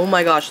pajamas. Oh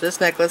my gosh,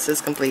 this necklace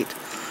is complete.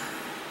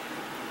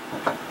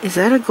 Is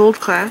that a gold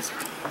clasp?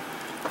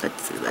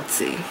 Let's see, let's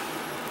see.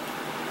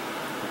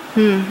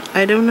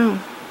 I don't know.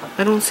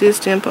 I don't see a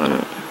stamp on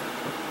it.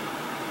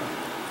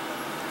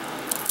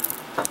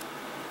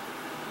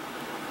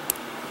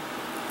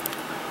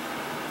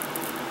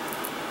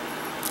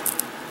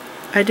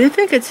 I do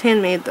think it's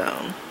handmade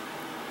though.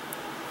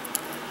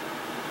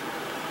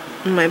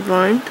 Am I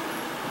blind?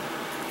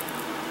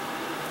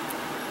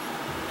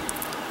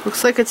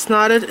 Looks like it's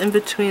knotted in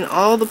between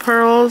all the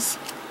pearls.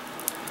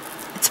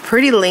 It's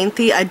pretty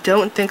lengthy. I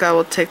don't think I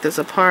will take this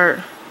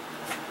apart.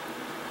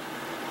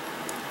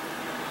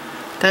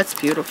 That's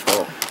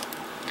beautiful.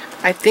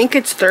 I think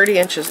it's 30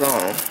 inches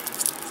long.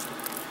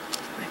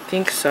 I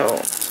think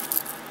so.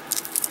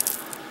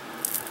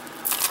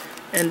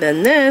 And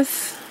then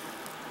this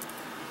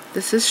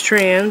is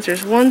strands.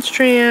 There's one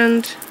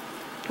strand.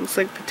 Looks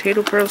like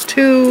potato pearls,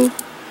 2.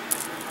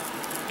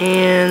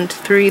 And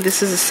 3.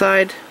 This is a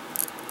side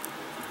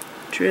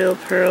drill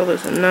pearl.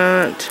 There's a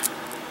knot.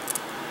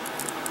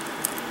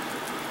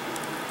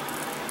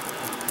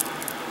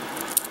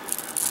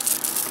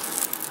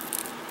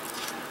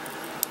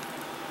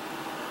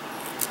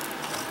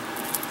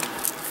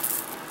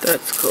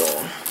 That's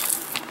cool.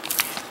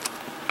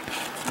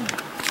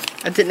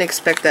 I didn't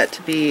expect that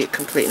to be a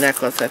complete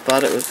necklace. I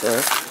thought it was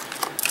a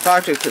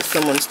project that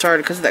someone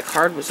started because that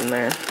card was in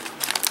there.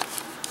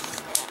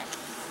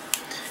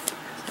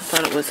 I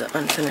thought it was an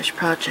unfinished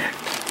project.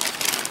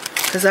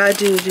 Because I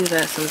do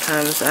that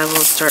sometimes. I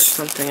will start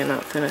something and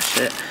not finish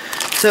it.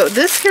 So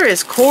this here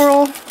is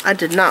coral. I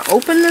did not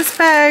open this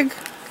bag.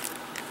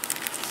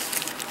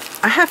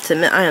 I have to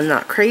admit I am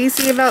not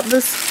crazy about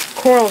this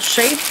coral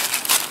shape,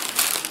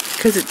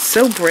 because it's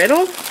so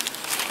brittle.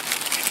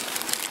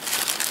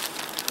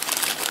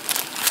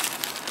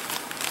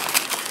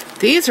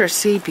 These are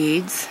seed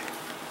beads.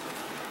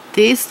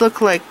 These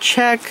look like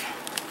check.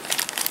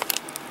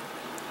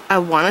 I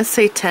want to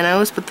say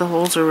 10-0s, but the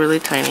holes are really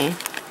tiny.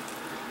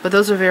 But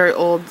those are very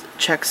old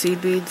check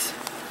seed beads.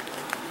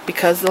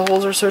 Because the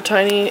holes are so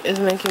tiny is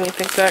making me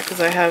think that,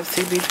 because I have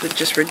seed beads with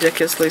just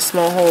ridiculously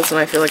small holes and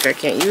I feel like I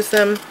can't use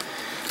them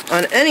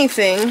on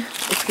anything.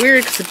 It's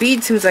weird because the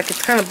bead seems like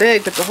it's kind of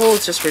big, but the hole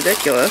is just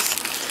ridiculous.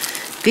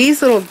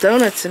 These little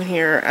donuts in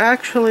here are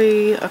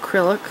actually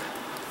acrylic.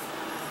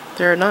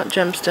 They're not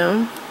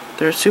gemstone.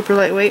 They're super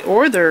lightweight,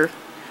 or they're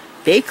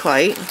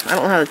bakelite. I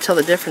don't know how to tell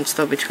the difference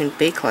though between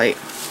bakelite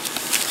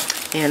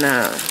and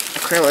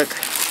acrylic.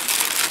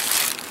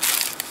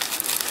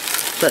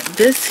 But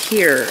this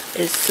here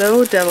is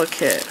so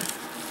delicate.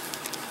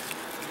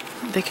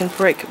 they can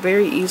break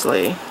very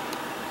easily.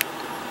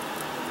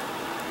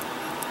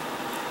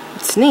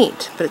 It's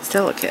neat, but it's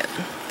delicate.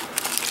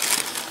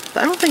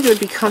 But I don't think it would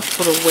be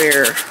comfortable to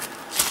wear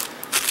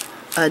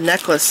a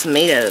necklace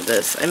made out of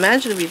this. I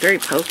imagine it would be very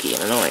pokey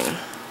and annoying.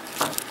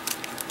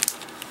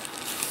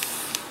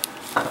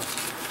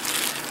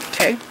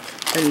 Okay,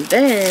 and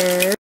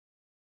then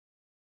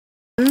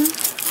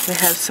we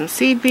have some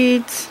seed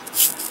beads.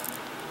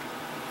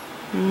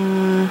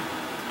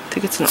 I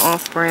think it's an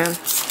off-brand.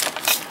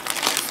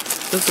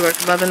 Those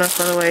work love enough,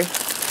 by the way.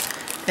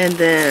 And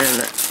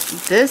then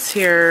this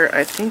here,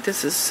 I think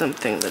this is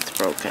something that's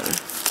broken.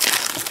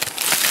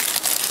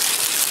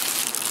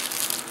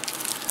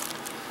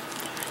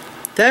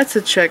 That's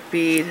a check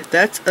bead.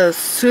 That's a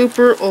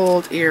super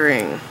old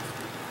earring.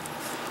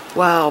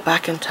 Wow,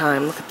 back in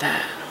time. Look at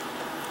that.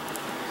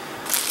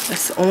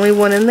 That's the only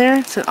one in there.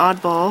 It's an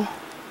oddball.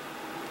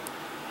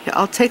 Yeah,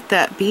 I'll take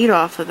that bead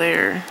off of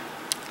there.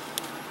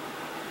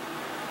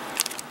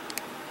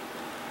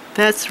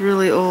 That's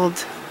really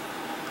old.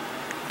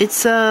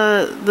 It's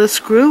the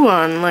screw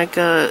on, like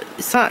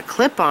it's not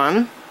clip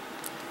on.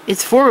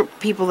 It's for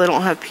people that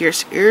don't have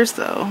pierced ears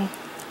though.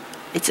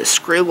 It's a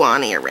screw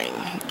on earring.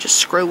 Just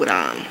screw it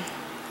on.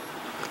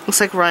 Looks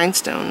like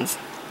rhinestones.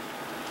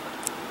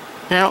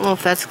 And I don't know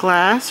if that's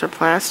glass or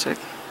plastic.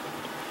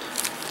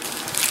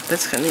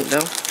 That's kind of neat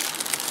though.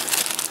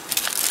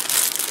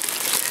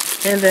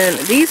 And then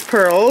these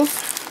pearls,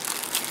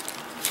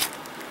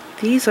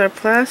 these are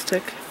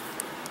plastic.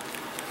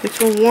 They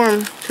feel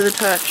warm to the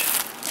touch.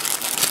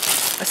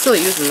 I still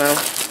use them though.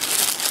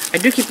 I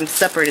do keep them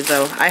separated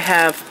though. I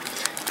have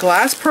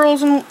glass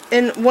pearls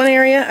in one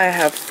area, I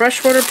have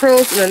freshwater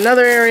pearls in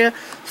another area,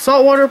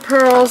 saltwater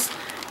pearls,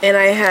 and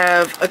I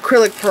have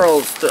acrylic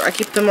pearls. I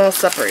keep them all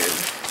separated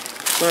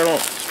so I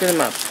don't screw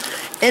them up.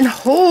 And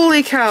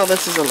holy cow,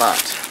 this is a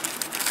lot.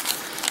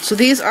 So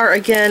these are,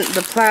 again,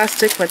 the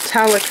plastic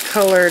metallic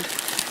colored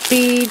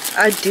beads.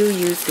 I do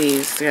use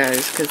these,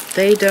 guys, because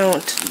they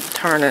don't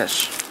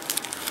tarnish.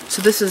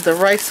 So this is the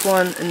rice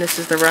one, and this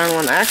is the round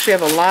one. I actually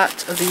have a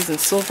lot of these in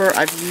silver.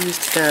 I've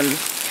used them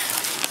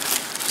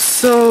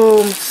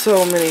so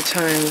many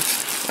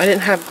times. I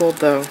didn't have gold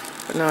though,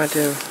 but now I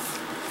do.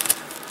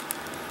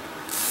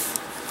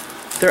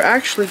 They're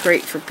actually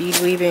great for bead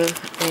weaving,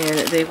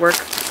 and they work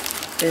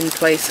in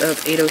place of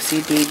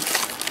 8OC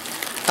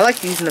beads. I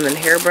like using them in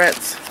hair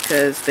barrettes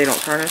because they don't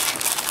tarnish.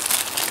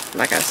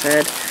 Like I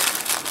said,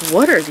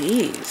 what are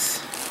these?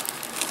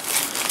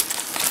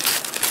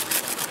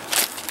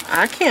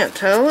 I can't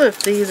tell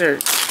if these are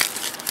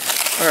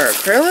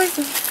acrylic.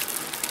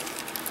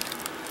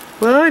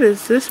 What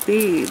is this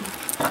bead?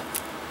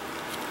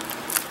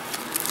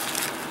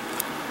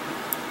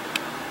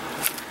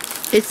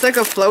 It's like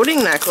a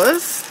floating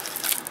necklace.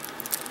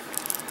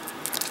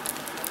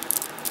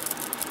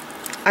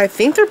 I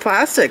think they're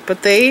plastic,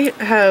 but they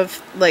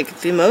have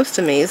like the most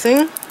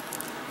amazing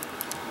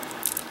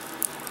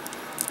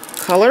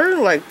color.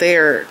 Like they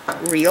are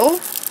real.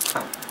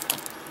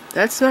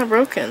 That's not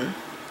broken.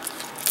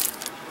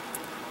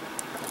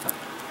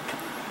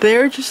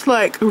 They're just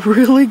like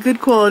really good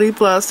quality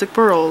plastic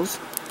pearls.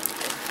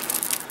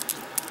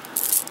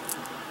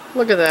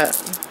 Look at that.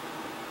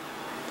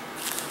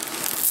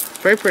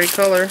 Very pretty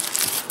color.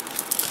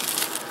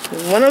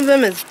 One of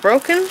them is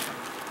broken.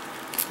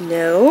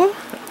 No,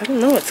 I don't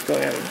know what's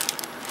going on.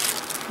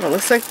 Well, it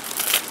looks like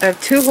I have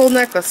two whole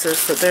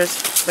necklaces, but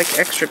there's like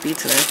extra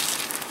beads in there.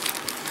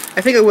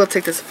 I think I will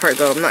take this apart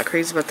though. I'm not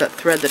crazy about that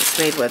thread that it's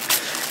made with.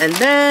 And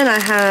then I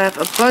have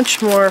a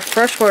bunch more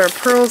freshwater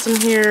pearls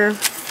in here.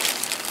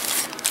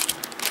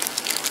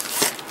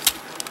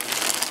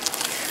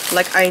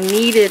 Like I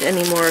needed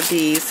any more of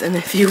these, and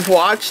if you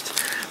watched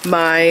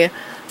my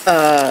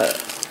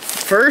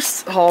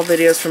first haul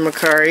videos from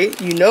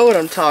Mercari, you know what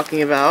I'm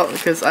talking about,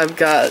 because I've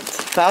got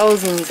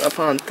thousands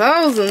upon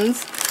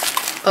thousands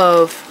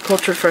of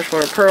cultured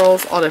freshwater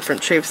pearls, all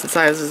different shapes and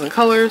sizes and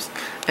colors,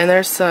 and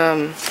there's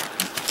some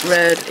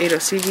red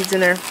 8OC beads in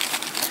there.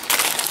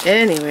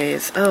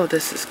 Anyways, oh,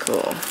 this is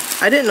cool.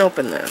 I didn't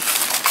open this.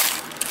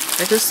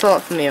 I just saw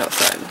it from the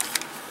outside.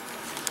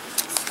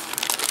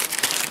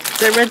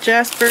 Is that red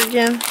jasper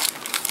again?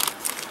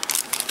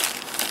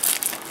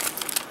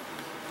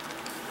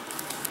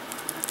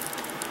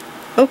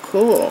 Oh,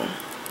 cool.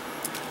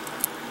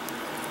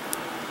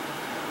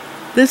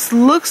 This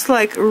looks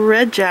like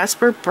red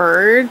jasper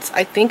birds.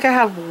 I think I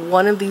have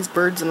one of these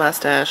birds'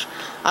 mustache.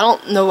 I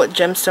don't know what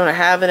gemstone I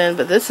have it in,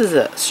 but this is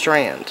a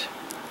strand.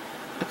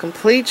 A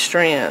complete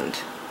strand.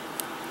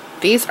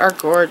 These are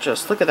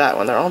gorgeous. Look at that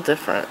one. They're all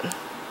different.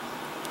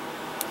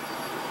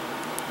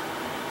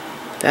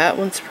 That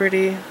one's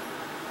pretty.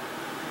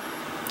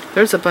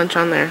 There's a bunch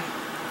on there.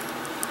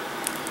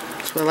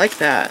 So I like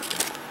that.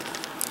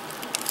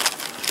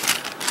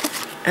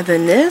 And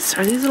then this,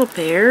 are these little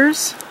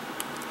bears?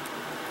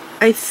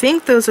 I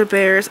think those are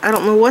bears. I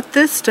don't know what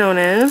this stone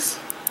is,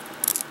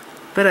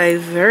 but I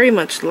very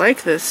much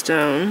like this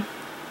stone.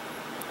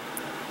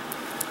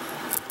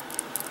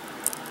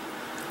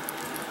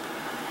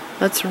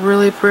 That's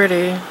really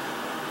pretty.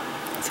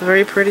 It's a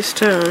very pretty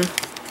stone.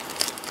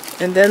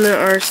 And then there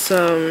are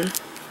some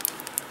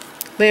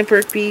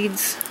lampwork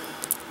beads.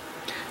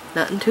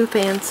 Nothing too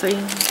fancy.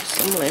 Just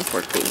some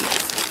lampwork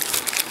beads.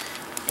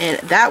 And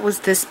that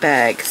was this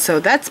bag. So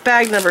that's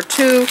bag number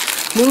 2.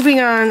 Moving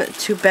on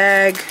to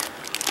bag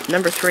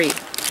number 3.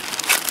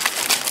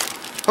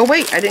 Oh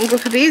wait, I didn't go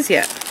through these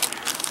yet.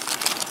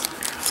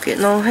 I was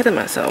getting all ahead of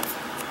myself.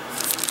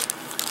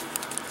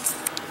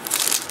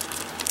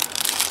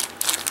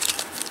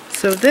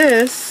 So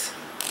this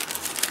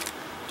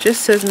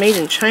just says made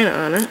in China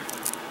on it.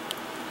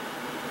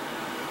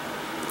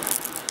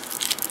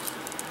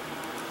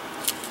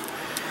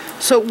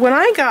 So when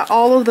I got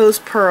all of those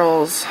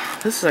pearls,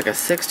 this is like a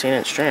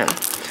 16-inch strand.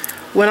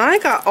 When I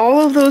got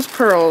all of those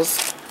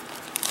pearls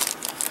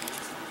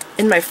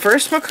in my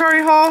first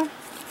Mercari haul,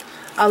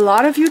 a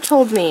lot of you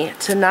told me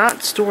to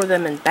not store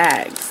them in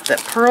bags, that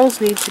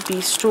pearls need to be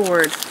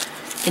stored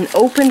in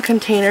open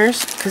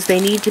containers because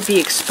they need to be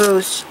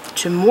exposed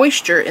to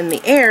moisture in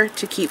the air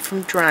to keep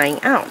from drying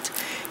out.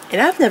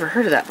 And I've never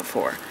heard of that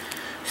before.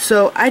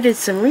 So I did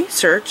some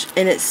research,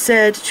 and it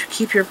said to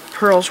keep your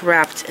pearls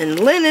wrapped in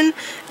linen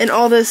and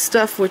all this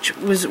stuff, which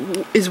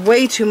is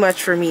way too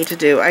much for me to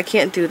do. I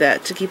can't do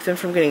that to keep them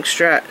from getting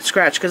scratched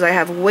because I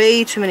have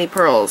way too many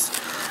pearls.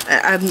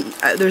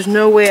 There's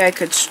no way I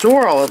could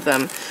store all of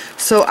them.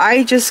 So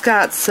I just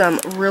got some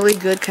really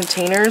good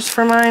containers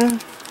for mine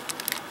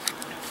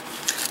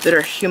that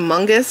are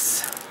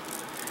humongous,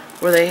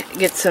 where they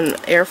get some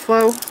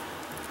airflow.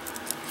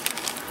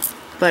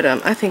 But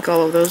I think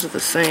all of those are the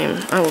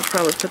same. I will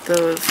probably put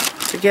those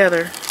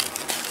together.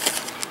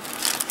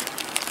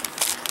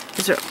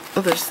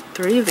 Oh, there's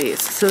 3 of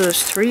these. So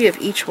there's 3 of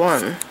each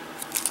one.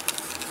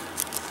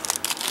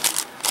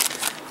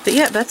 But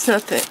yeah, that's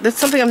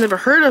something I've never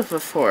heard of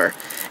before.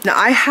 Now,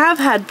 I have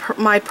had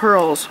my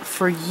pearls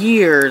for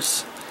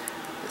years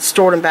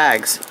stored in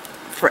bags.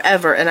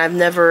 Forever, and I've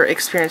never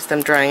experienced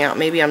them drying out.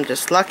 Maybe I'm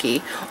just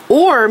lucky.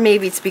 Or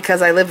maybe it's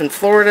because I live in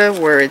Florida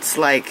where it's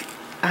like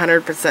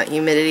 100%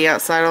 humidity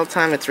outside all the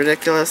time. It's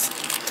ridiculous.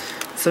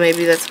 So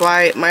maybe that's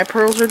why my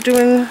pearls are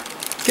doing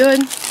good.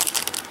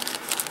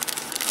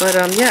 But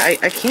yeah,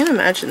 I can't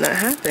imagine that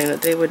happening,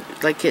 that they would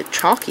like get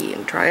chalky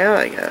and dry out,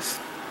 I guess.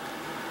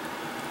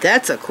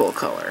 That's a cool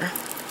color.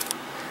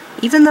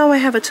 Even though I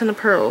have a ton of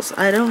pearls,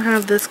 I don't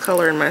have this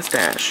color in my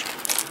stash.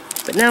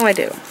 But now I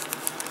do.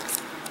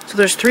 So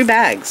there's 3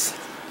 bags.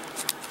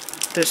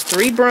 There's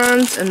 3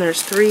 bronze and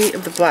there's 3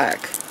 of the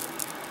black.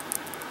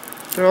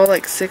 They're all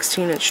like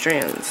 16-inch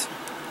strands.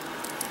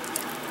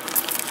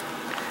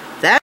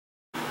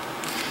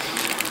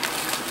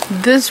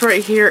 This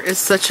right here is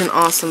such an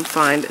awesome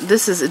find.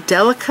 This is a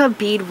Delica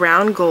Bead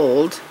Round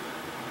Gold.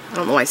 I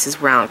don't know why it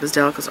says round, because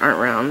Delicas aren't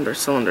round. They're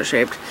cylinder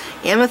shaped.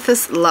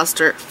 Amethyst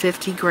Luster,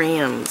 50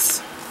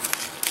 grams.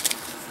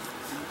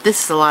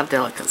 This is a lot of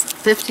Delicas.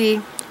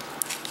 50.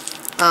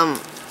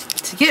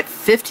 To get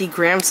 50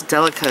 grams of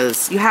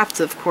Delicas, you have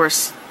to, of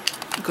course,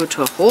 go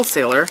to a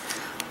wholesaler.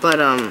 But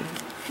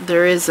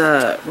there is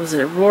a, was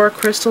it Aurora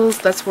Crystals?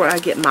 That's where I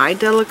get my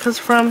Delicas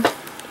from.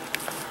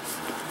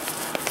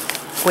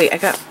 Wait, I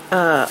got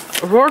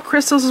Aurora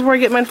Crystals is where I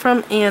get mine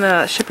from,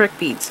 and Shipwreck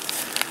Beads.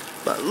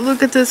 But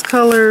look at this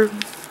color.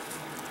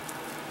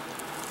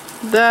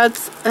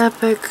 That's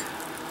epic.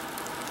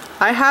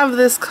 I have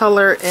this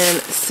color in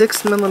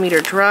 6mm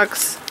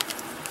Drux.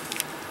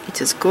 It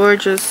is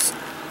gorgeous.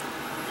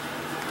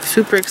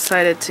 Super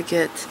excited to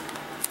get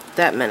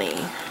that many.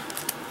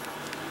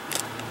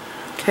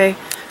 Okay,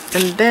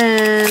 and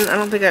then I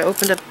don't think I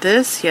opened up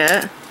this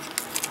yet.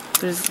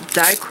 There's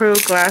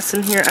dichro glass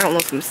in here. I don't know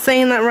if I'm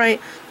saying that right.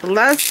 The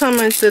last time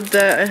I said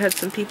that, I had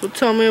some people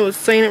tell me I was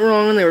saying it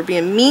wrong and they were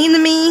being mean to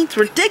me. It's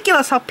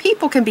ridiculous how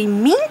people can be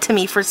mean to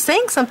me for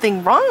saying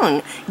something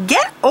wrong.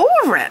 Get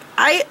over it.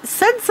 I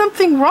said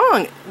something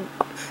wrong.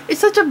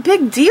 It's such a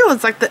big deal.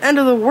 It's like the end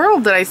of the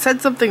world that I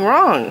said something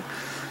wrong.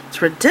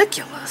 It's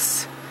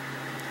ridiculous.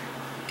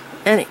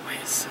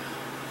 Anyways,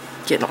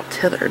 getting all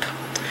tithered.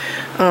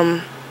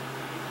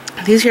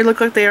 These here look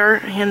like they are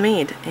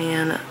handmade,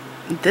 and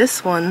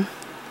this one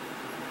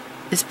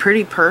is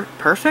pretty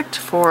perfect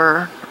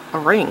for a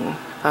ring.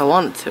 If I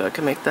wanted to, I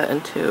could make that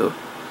into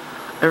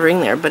a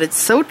ring there, but it's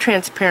so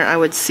transparent I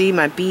would see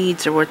my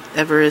beads or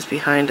whatever is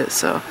behind it,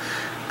 so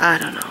I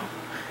don't know.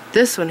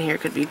 This one here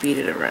could be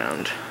beaded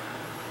around.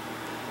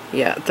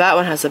 Yeah, that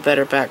one has a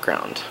better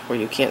background where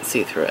you can't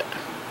see through it.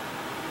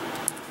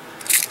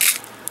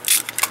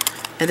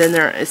 And then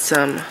there is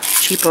some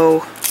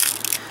cheapo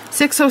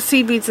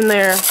 6OC beads in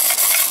there.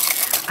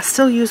 I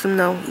still use them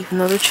though, even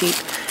though they're cheap.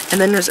 And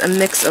then there's a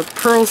mix of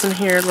pearls in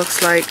here,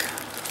 looks like.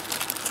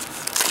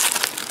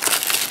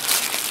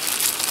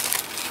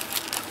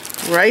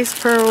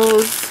 Rice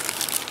pearls.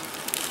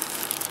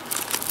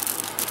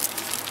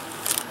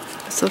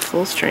 It's a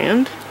full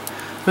strand.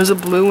 There's a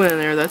blue one in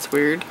there, that's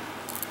weird.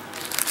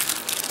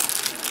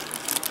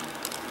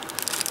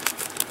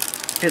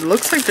 It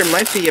looks like there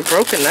might be a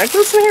broken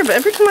necklace in here, but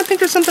every time I think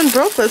there's something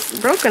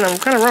broken, I'm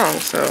kind of wrong.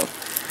 So,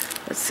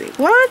 let's see.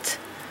 What?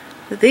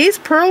 These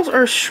pearls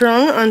are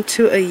strung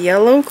onto a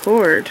yellow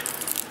cord.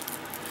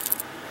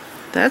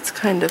 That's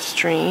kind of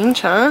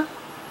strange, huh?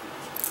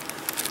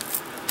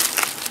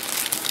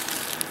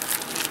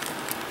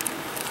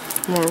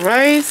 More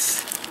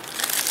rice.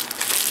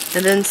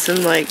 And then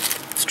some, like,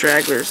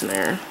 stragglers in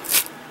there.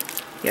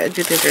 Yeah, I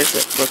do think there's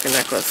a broken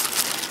necklace.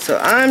 So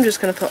I'm just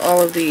going to put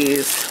all of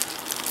these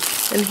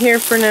in here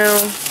for now.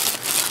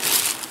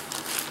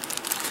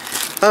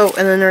 Oh,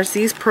 and then there's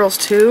these pearls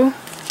too.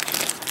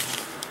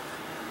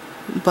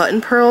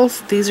 Button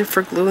pearls. These are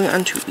for gluing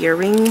onto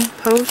earring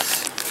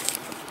posts.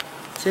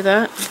 See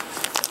that?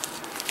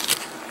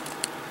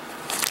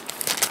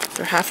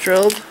 They're half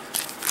drilled.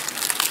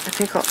 I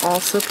think I'll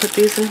also put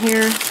these in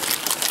here.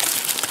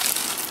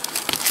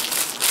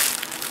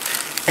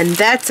 And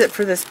that's it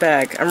for this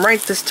bag. I'm right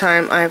this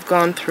time. I've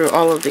gone through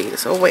all of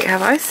these. Oh wait,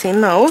 have I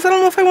seen those? I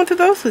don't know if I went through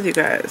those with you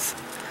guys.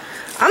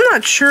 I'm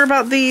not sure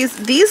about these.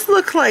 These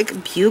look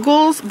like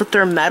bugles, but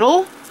they're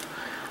metal.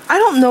 I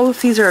don't know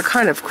if these are a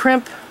kind of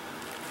crimp.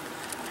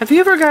 Have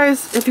you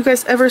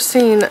guys ever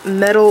seen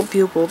metal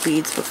bugle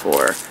beads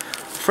before?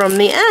 From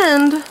the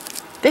end,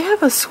 they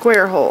have a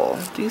square hole.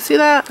 Do you see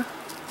that?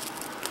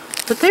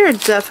 But they are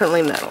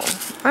definitely metal.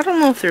 I don't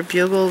know if they're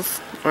bugles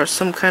or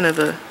some kind of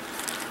a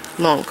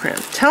long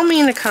crimp. Tell me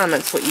in the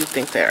comments what you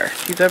think they are.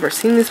 If you've ever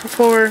seen these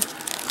before.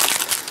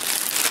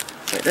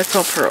 Wait, that's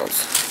all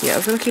pearls. Yeah, I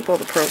was going to keep all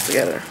the pearls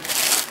together.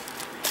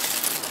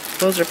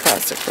 Those are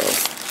plastic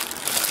pearls.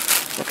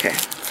 Okay,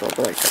 so I'll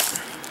go like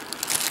that.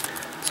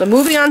 So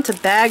moving on to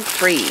bag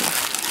 3.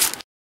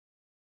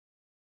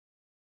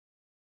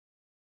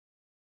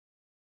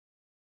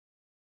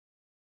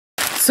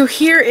 So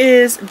here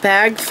is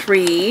bag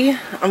 3.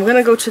 I'm going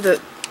to go to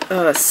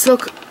the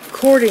silk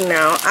cording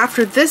now.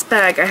 After this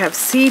bag I have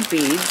seed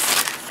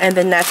beads, and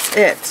then that's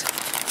it.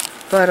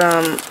 But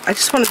I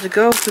just wanted to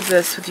go through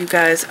this with you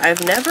guys.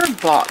 I've never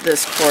bought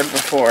this cord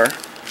before.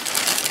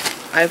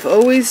 I've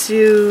always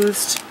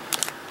used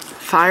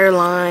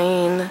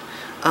Fireline.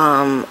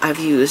 I've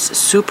used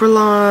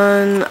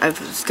Superlon.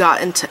 I've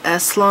got into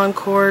S-Lon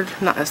cord,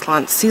 not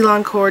S-Lon,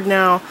 C-Lon cord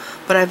now.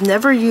 But I've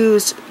never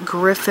used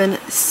Griffin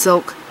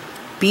silk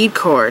bead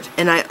cord.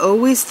 And I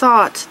always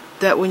thought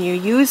that when you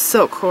use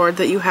silk cord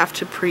that you have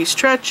to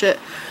pre-stretch it.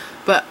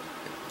 But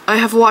I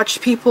have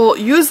watched people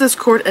use this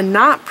cord and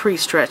not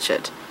pre-stretch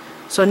it.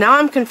 So now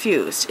I'm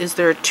confused. Is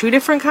there 2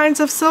 different kinds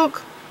of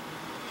silk?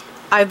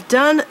 I've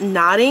done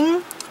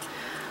knotting.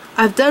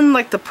 I've done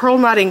like the pearl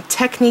knotting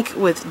technique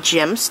with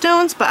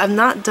gemstones, but I've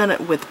not done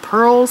it with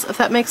pearls, if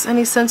that makes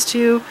any sense to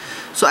you.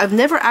 So I've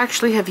never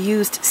actually have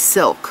used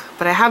silk,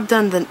 but I have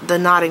done the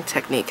knotting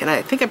technique, and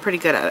I think I'm pretty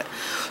good at it.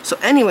 So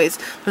anyways,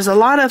 there's a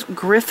lot of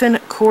Griffin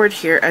cord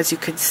here, as you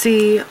can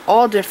see,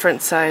 all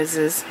different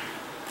sizes.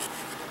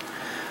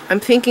 I'm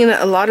thinking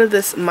that a lot of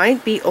this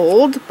might be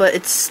old, but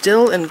it's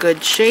still in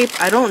good shape.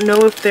 I don't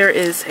know if there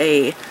is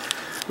a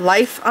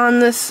life on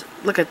this,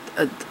 like a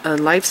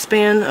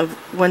lifespan of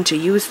when to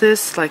use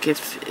this, like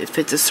if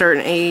it's a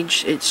certain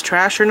age it's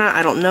trash or not.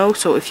 I don't know.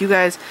 So if you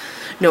guys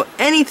know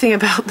anything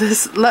about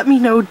this, let me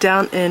know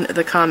down in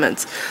the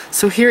comments.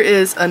 So here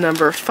is a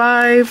number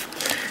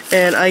 5,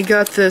 and I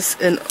got this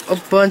in a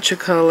bunch of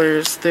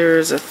colors.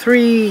 There's a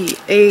 3,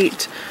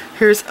 8,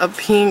 here's a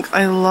pink.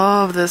 I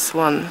love this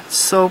one,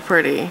 so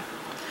pretty.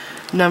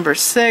 Number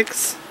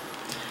 6.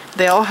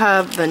 They all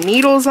have the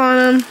needles on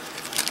them.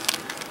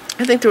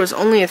 I think there was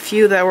only a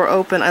few that were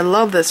open. I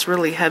love this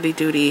really heavy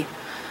duty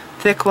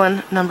thick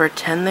one. Number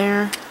 10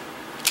 there.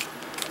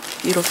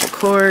 Beautiful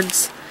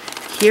cords.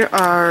 Here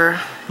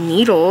are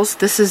needles.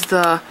 This is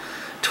the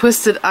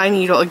twisted eye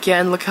needle.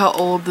 Again, look how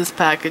old this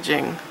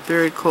packaging.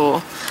 Very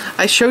cool.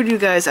 I showed you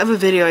guys, I have a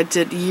video I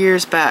did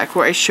years back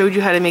where I showed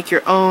you how to make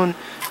your own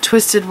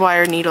twisted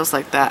wire needles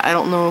like that. I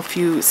don't know if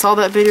you saw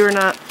that video or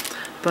not,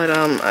 but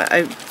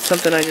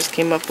something I just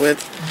came up with.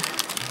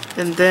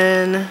 And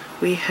then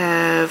we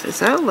have, is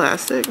that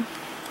elastic?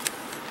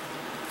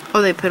 Oh,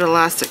 they put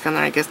elastic on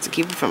there, I guess, to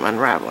keep it from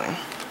unraveling.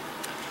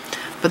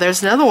 But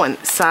there's another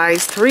one,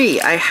 size 3.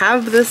 I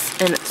have this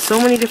in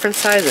so many different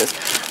sizes.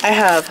 I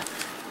have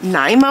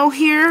Nymo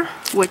here,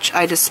 which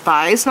I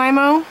despise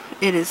Nymo.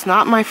 It is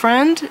not my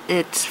friend.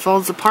 It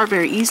folds apart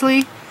very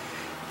easily.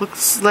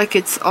 Looks like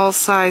it's all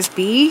size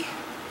B.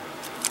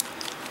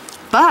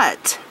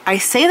 But I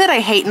say that I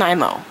hate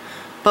Nymo.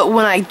 But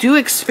when I do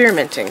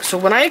experimenting, so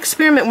when I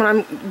experiment when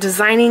I'm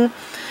designing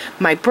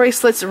my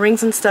bracelets,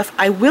 rings and stuff,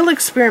 I will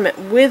experiment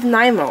with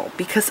Nymo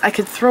because I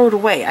could throw it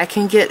away. I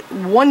can get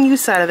one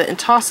use out of it and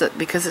toss it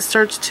because it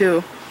starts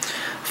to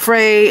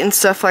fray and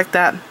stuff like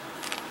that.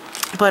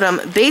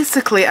 But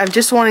basically I'm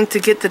just wanting to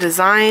get the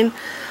design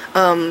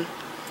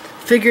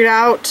figured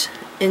out,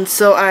 and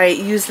so I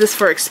use this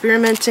for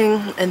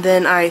experimenting, and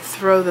then I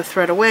throw the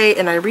thread away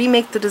and I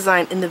remake the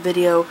design in the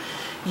video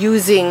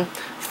using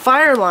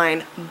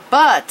Fireline.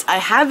 But I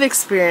have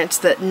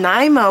experienced that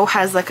Nymo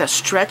has like a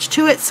stretch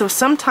to it, so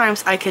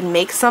sometimes I can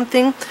make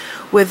something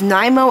with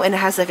Nymo and it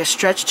has like a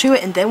stretch to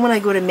it, and then when I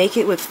go to make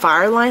it with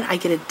Fireline I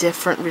get a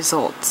different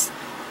results.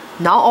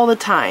 Not all the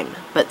time,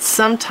 but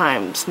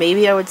sometimes,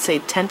 maybe I would say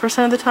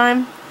 10% of the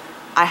time,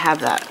 I have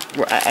that.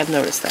 I've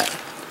noticed that.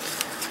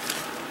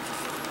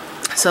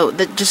 So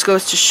that just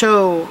goes to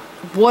show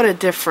what a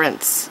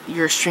difference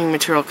your string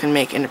material can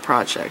make in a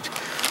project.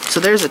 So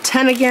there's a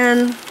 10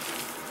 again.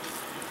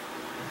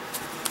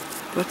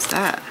 What's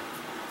that?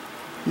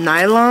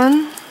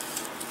 Nylon.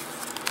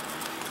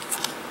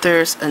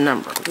 There's a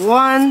number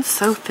 1.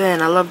 So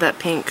thin. I love that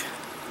pink.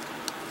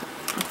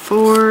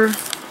 4.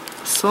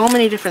 So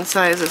many different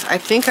sizes. I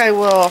think I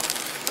will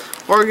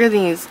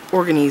organize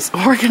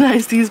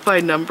these by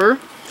number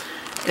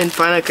and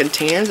find a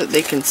container that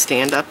they can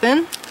stand up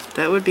in.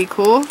 That would be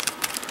cool.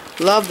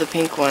 Love the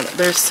pink one.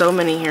 There's so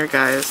many here,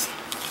 guys.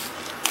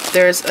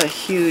 There's a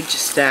huge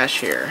stash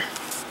here.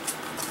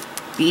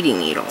 Beading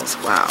needles.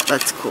 Wow,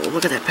 that's cool.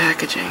 Look at that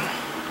packaging.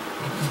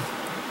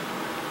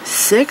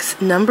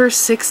 6 number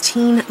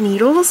 16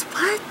 needles?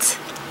 What?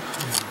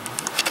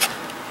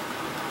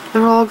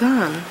 They're all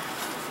gone.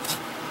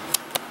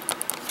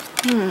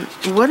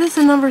 What does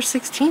a number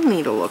 16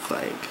 needle look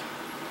like?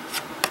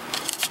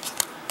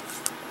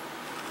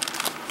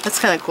 That's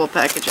kind of cool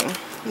packaging.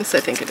 At least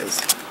I think it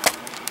is.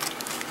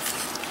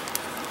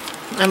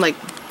 I'm like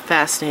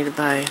fascinated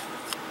by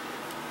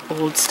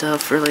old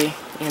stuff, really.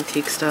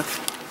 Antique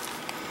stuff.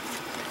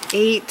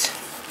 8.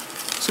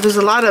 So there's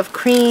a lot of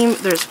cream.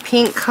 There's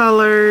pink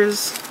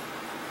colors.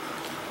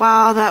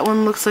 Wow, that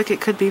one looks like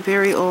it could be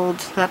very old.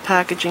 That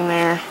packaging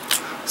there.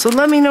 So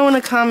let me know in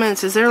the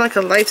comments, is there like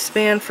a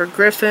lifespan for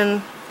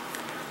Griffin?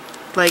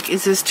 Like,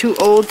 is this too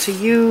old to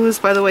use?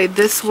 By the way,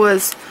 this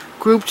was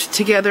grouped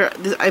together.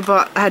 I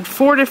had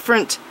 4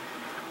 different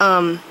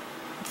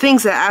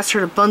things that I asked her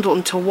to bundle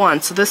into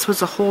one. So this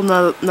was a whole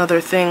nother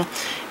thing.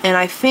 And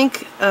I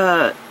think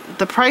the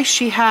price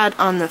she had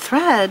on the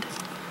thread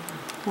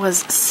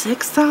was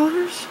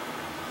 $6?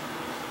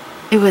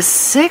 It was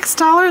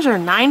 $6 or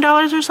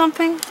 $9 or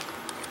something?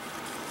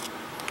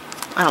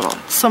 I don't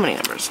know. So many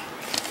numbers.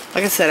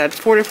 Like I said, I had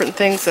 4 different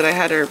things that I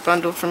had her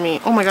bundle for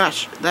me. Oh my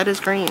gosh, that is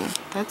green.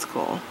 That's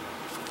cool.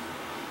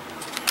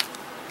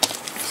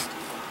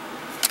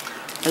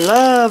 I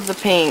love the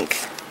pink.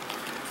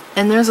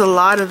 And there's a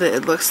lot of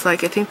it looks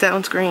like. I think that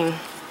one's green.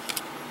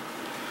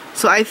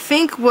 So I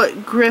think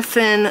what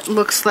Griffin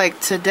looks like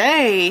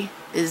today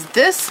is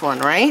this one,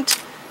 right?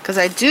 Because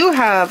I do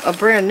have a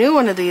brand new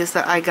one of these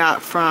that I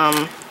got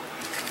from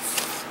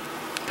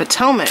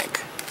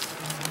Potomac.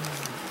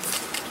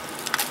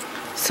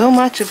 So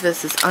much of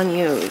this is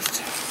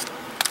unused.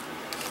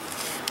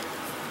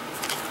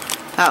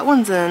 That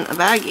one's in a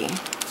baggie.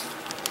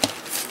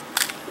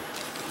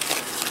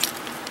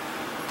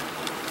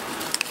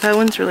 That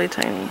one's really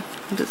tiny.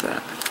 What is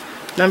that?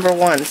 Number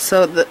 1.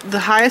 So the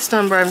highest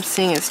number I'm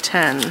seeing is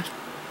 10.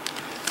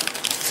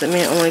 So that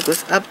means it only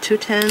goes up to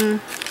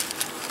 10.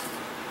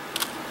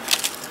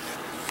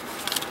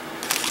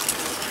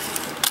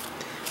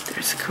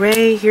 There's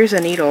gray. Here's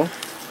a needle.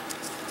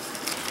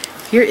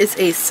 Here is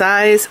a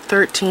size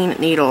 13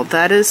 needle.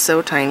 That is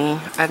so tiny.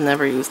 I've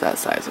never used that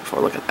size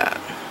before. Look at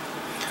that.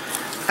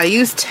 I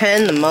use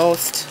 10 the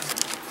most.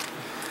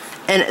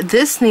 And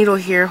this needle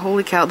here,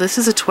 holy cow, this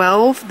is a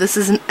 12. This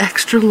is an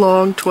extra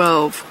long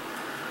 12.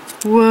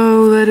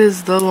 Whoa, that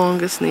is the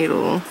longest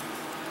needle.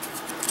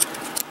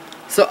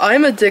 So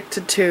I'm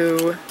addicted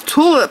to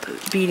tulip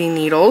beading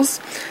needles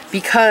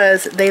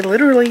because they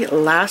literally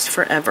last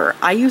forever.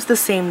 I use the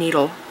same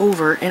needle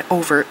over and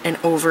over and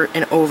over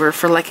and over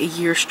for like a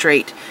year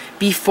straight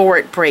before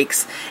it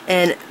breaks.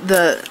 And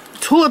the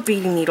tulip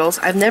beading needles,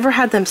 I've never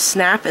had them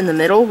snap in the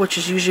middle, which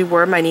is usually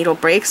where my needle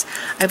breaks.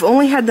 I've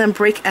only had them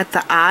break at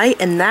the eye,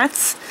 and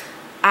that's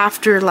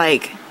after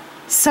like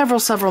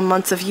several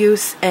months of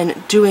use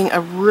and doing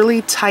a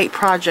really tight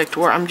project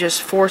where I'm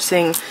just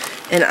forcing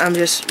and I'm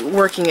just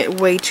working it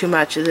way too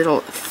much.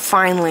 It'll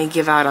finally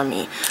give out on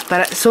me.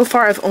 But so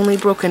far I've only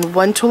broken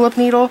 1 tulip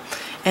needle,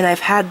 and I've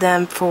had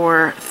them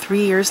for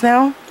 3 years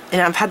now,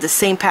 and I've had the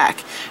same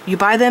pack. You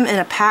buy them in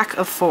a pack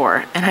of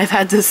 4, and I've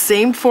had the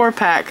same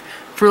 4-pack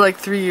for like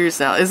 3 years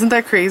now. Isn't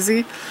that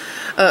crazy?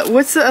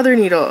 What's the other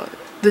needle?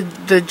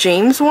 The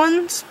James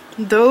ones?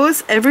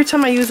 Those, every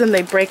time I use them,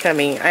 they break on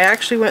me. I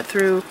actually went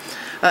through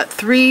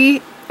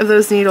 3 of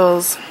those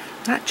needles.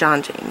 Not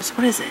John James.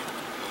 What is it?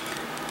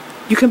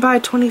 You can buy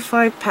a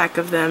 25-pack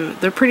of them.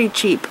 They're pretty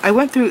cheap. I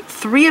went through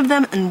 3 of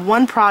them in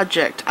one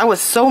project. I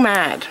was so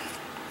mad.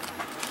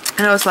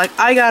 And I was like,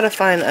 I gotta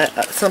find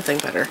something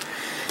better.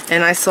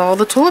 And I saw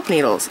the tulip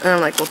needles. And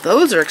I'm like, well,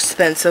 those are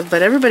expensive,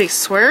 but everybody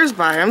swears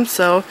by them.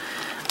 So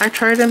I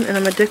tried them, and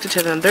I'm addicted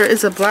to them. There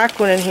is a black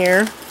one in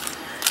here.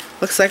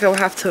 Looks like I'll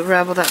have to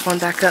ravel that one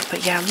back up.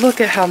 But yeah,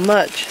 look at how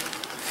much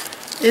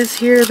is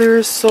here. There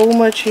is so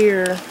much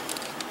here.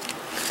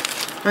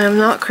 I am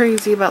not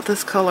crazy about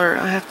this color,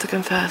 I have to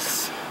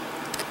confess.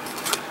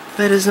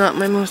 That is not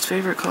my most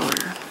favorite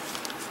color.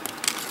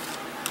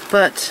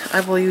 But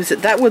I will use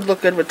it. That would look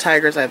good with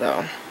Tiger's Eye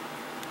though.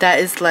 That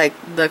is like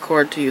the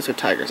cord to use with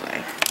Tiger's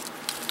Eye.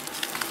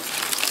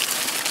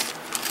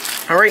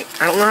 Alright,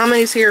 I don't know how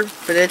many's here,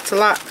 but it's a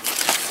lot.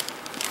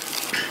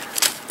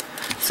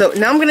 So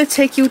now I'm going to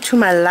take you to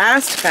my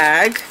last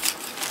bag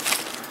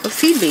of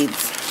seed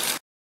beads.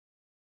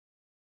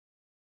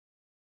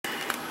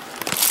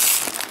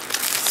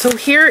 So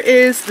here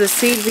is the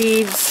seed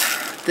beads.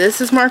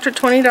 This is marked at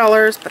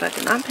 $20, but I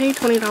did not pay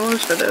 $20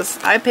 for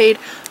this. I paid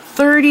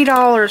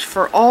 $30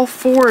 for all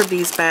 4 of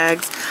these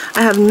bags.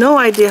 I have no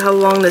idea how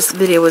long this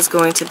video is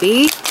going to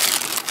be.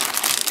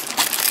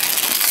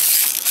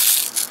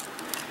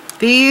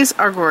 These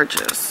are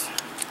gorgeous.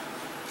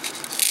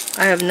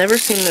 I have never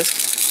seen this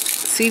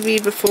seed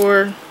bead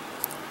before.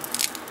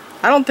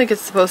 I don't think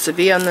it's supposed to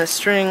be on this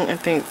string. I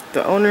think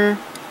the owner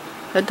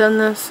had done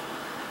this.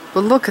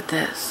 But look at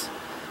this.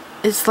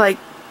 It's like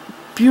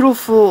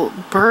beautiful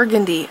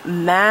burgundy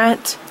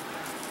matte.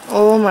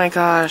 Oh my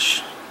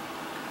gosh.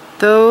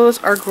 Those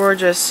are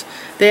gorgeous.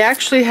 They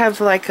actually have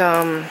like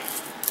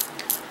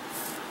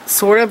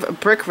sort of a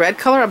brick red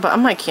color, but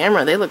on my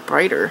camera they look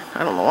brighter.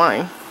 I don't know why.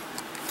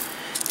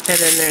 And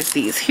then there's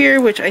these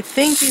here, which I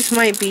think these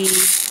might be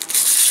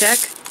check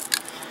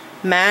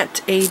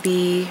matte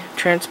AB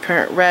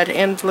transparent red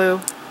and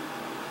blue.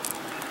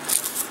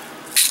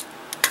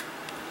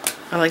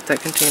 I like that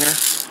container,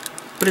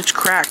 but it's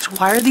cracked.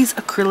 Why are these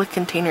acrylic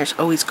containers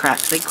always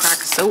cracked? They crack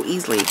so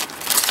easily.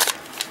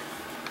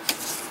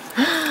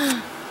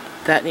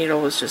 That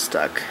needle was just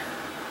stuck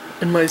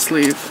in my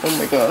sleeve. Oh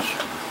my gosh.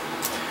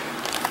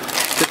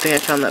 Good thing I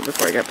found that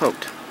before I got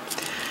poked.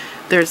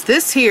 There's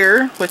this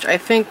here, which I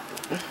think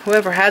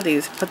whoever had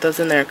these put those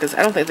in there, because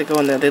I don't think they go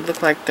in there. They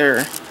look like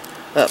they're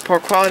poor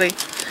quality.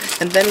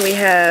 And then we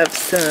have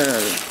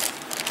some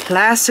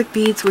plastic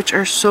beads, which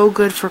are so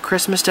good for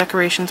Christmas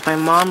decorations. My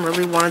mom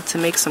really wanted to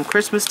make some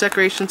Christmas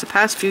decorations the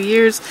past few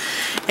years,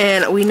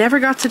 and we never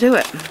got to do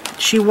it.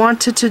 She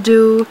wanted to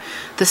do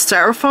the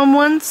styrofoam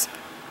ones,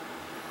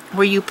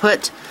 where you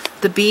put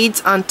the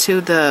beads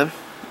onto the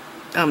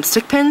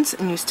stick pins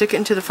and you stick it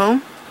into the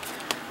foam.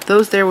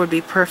 Those there would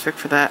be perfect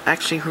for that. I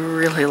actually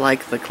really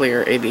like the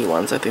clear AB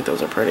ones. I think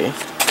those are pretty.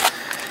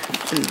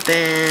 And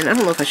then, I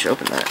don't know if I should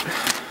open that.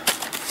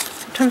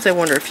 Sometimes I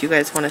wonder if you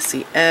guys want to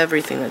see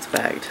everything that's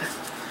bagged.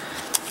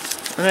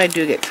 And I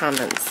do get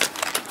comments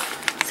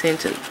saying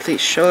to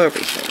please show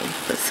everything,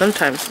 but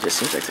sometimes it just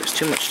seems like there's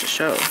too much to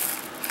show.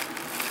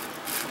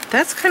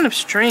 That's kind of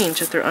strange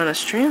that they're on a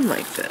strand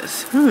like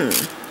this. Are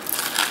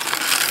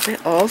they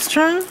all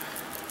strung?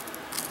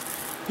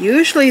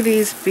 Usually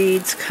these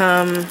beads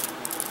come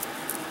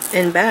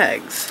in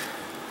bags.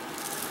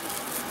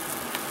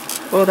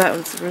 Oh, that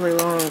one's really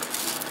long.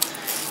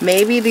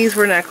 Maybe these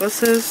were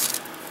necklaces.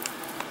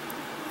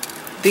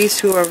 These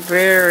two are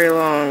very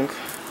long.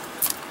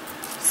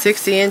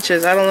 60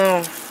 inches, I don't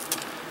know.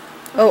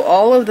 Oh,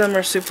 all of them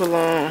are super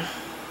long.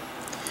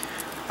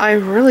 I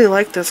really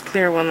like this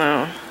clear one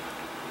though.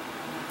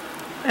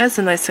 That's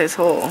a nice size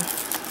hole.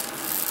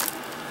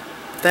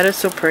 That is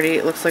so pretty,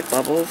 it looks like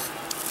bubbles.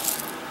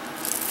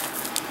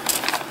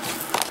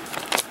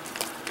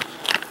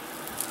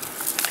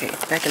 Okay,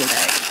 back in the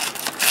bag.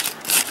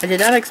 I did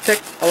not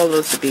expect all of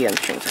those to be on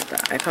strings like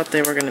that. I thought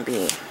they were going to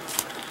be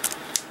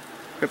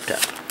ripped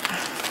up.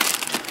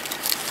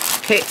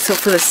 Okay, so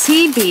for the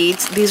seed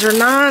beads, these are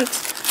not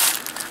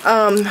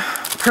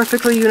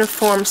perfectly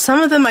uniform.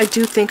 Some of them I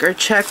do think are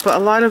checked, but a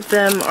lot of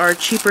them are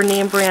cheaper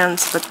name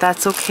brands, but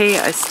that's okay.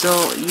 I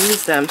still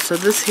use them. So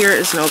this here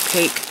is an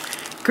opaque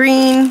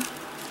green.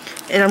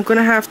 And I'm going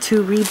to have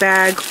to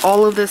rebag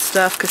all of this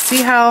stuff, because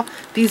see how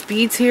these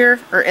beads here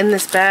are in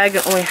this bag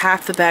and only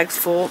half the bag's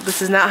full?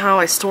 This is not how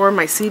I store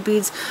my seed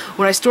beads.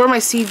 When I store my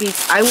seed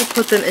beads, I will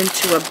put them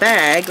into a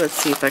bag. Let's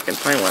see if I can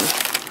find one.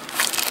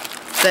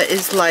 That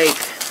is like,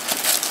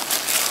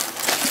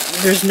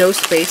 there's no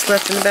space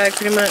left in the bag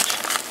pretty much.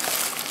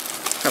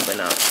 Probably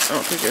not. I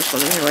don't think there's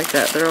one in here like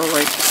that. They're all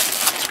like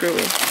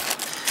screwy.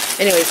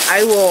 Anyways,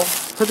 I will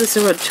put this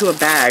into a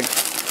bag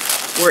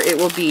where it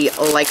will be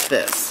like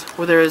this,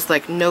 where there is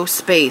like no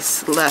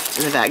space left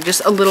in the bag,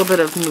 just a little bit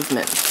of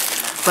movement.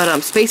 But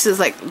spaces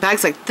like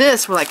bags like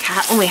this, where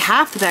like only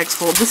half the bag's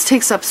full, this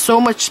takes up so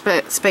much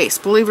space,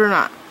 believe it or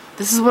not.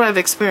 This is what I've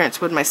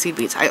experienced with my seed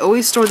beads. I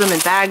always store them in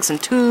bags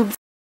and tubes,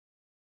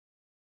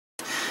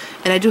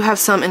 and I do have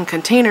some in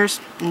containers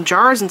and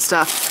jars and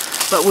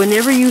stuff, but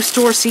whenever you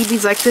store seed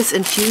beads like this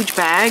in huge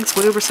bags,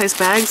 way oversized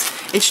bags,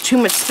 it's too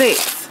much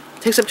space.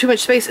 Takes up too much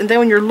space, and then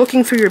when you're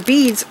looking through your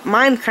beads,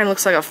 mine kind of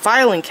looks like a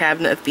filing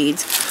cabinet of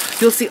beads.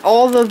 You'll see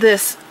all of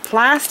this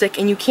plastic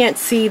and you can't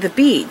see the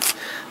beads.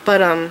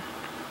 But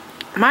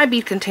my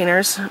bead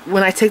containers,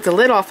 when I take the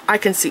lid off, I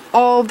can see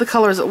all of the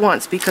colors at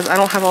once because I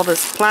don't have all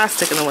this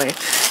plastic in the way,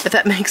 if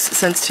that makes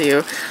sense to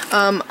you.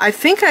 I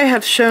think I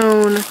have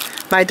shown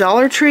my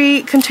Dollar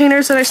Tree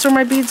containers that I store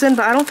my beads in,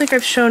 but I don't think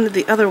I've shown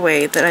the other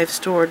way that I've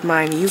stored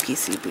my Miyuki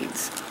seed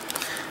beads.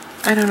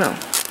 I don't know.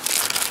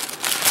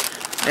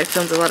 I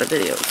filmed a lot of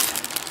videos.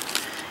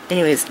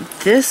 Anyways,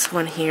 this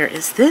one here,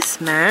 is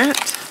this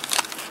matte?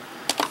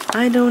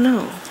 I don't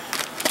know.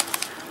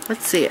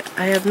 Let's see it.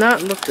 I have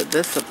not looked at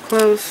this up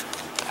close.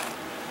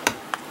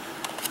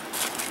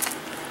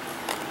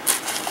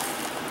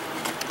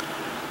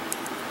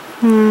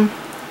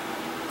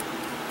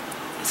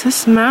 Is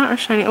this matte or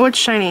shiny? Oh, it's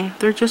shiny.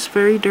 They're just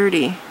very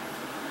dirty.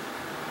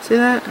 See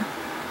that?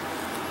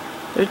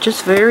 They're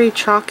just very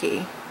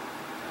chalky.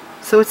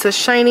 So it's a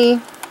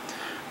shiny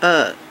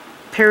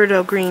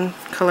peridot green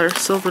color,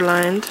 silver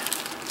lined.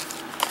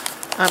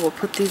 I will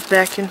put these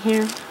back in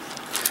here.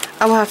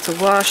 I will have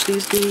to wash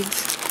these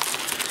beads.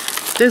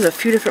 There's a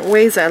few different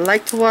ways I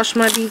like to wash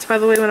my beads, by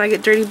the way, when I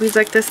get dirty beads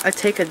like this. I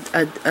take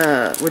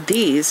with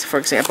these, for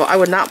example, I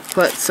would not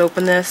put soap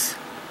in this.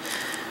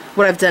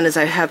 What I've done is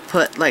I have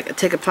put, like,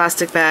 take a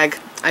plastic bag,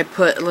 I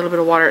put a little bit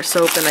of water,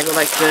 soap, and I go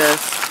like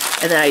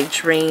this, and then I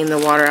drain the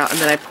water out, and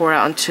then I pour it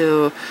out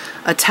onto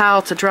a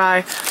towel to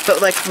dry.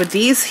 But like with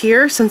these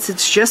here, since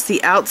it's just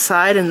the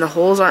outside and the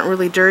holes aren't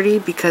really dirty,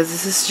 because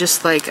this is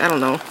just like, I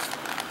don't know,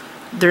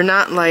 they're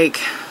not like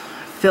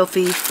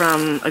filthy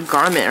from a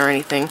garment or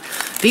anything.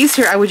 These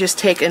here I would just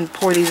take and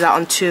pour these out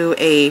onto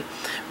a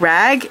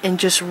rag and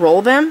just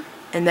roll them,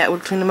 and that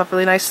would clean them up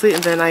really nicely,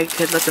 and then I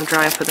could let them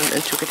dry and put them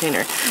into a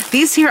container.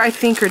 These here I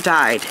think are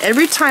dyed.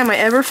 Every time I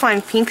ever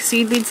find pink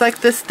seed beads like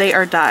this, they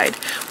are dyed,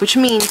 which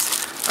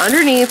means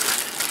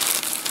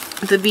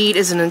underneath the bead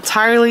is an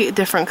entirely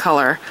different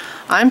color.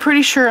 I'm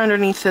pretty sure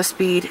underneath this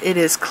bead it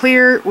is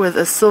clear with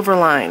a silver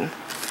line.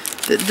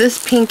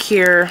 This pink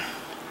here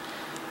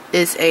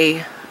is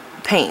a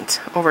paint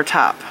over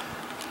top.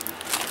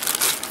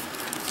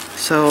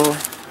 So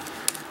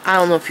I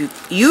don't know if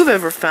you've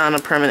ever found a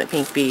permanent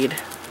pink bead,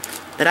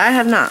 but I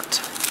have not.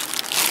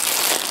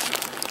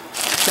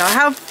 Now I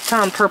have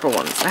found purple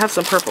ones. I have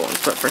some purple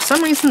ones, but for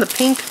some reason the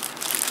pink,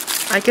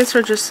 I guess,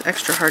 are just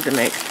extra hard to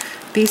make.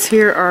 These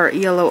here are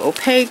yellow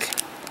opaque,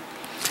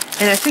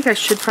 and I think I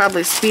should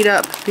probably speed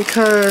up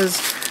because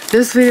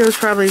this video is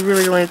probably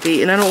really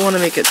lengthy and I don't want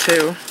to make it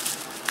too.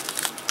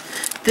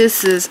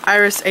 This is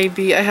Iris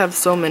AB. I have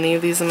so many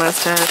of these in my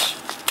stash.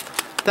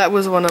 That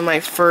was one of my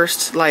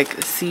first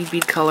like seed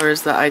bead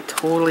colors that I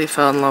totally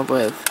fell in love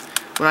with.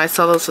 When I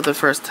saw those for the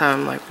first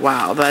time, I'm like,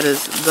 wow, that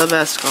is the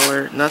best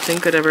color. Nothing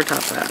could ever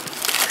top that.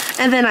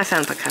 And then I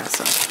found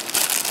Picasso.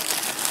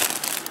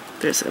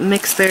 There's a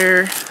mix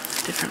there,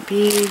 different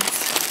beads.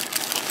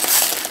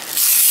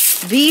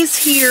 These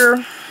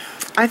here,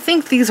 I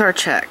think these are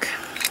check.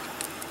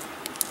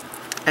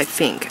 I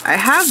think. I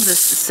have this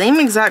same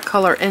exact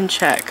color in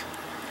check.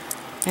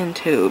 In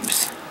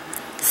tubes.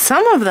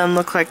 Some of them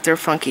look like they're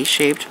funky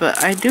shaped,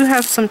 but I do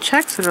have some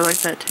checks that are like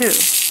that too.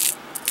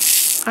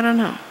 I don't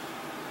know.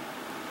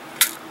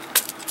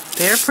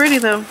 They're pretty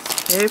though.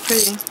 Very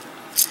pretty.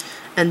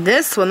 And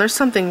this one, there's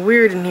something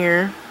weird in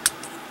here.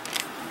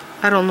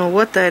 I don't know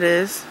what that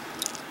is.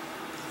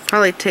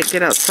 Probably take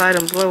it outside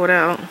and blow it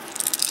out.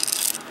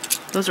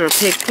 Those are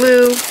opaque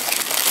blue.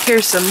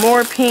 Here's some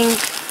more pink.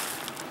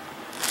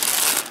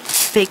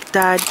 Fake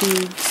dyed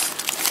beads.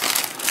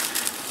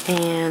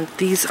 And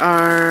these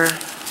are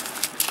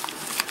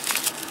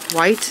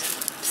white,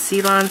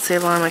 Ceylon,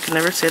 I can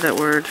never say that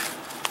word.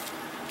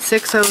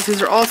 6/0s,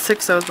 these are all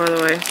 6/0s by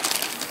the way.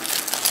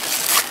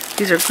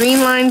 These are green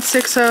line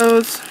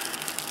 6/0s.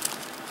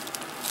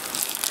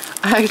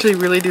 I actually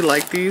really do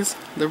like these.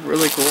 They're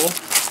really cool.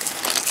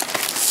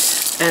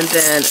 And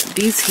then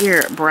these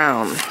here,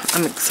 brown.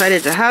 I'm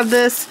excited to have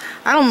this.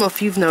 I don't know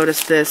if you've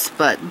noticed this,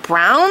 but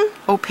brown,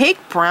 opaque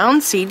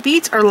brown seed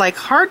beads are like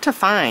hard to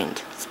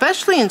find.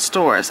 Especially in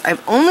stores.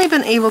 I've only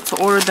been able to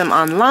order them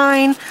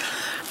online.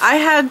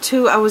 I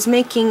was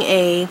making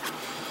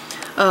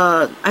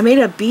I made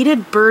a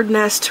beaded bird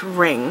nest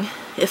ring.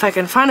 If I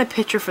can find a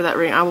picture for that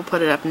ring, I will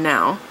put it up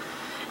now.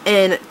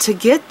 And to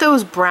get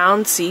those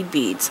brown seed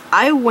beads,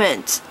 I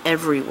went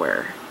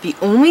everywhere. The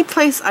only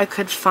place I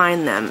could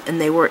find them, and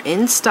they were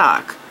in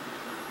stock,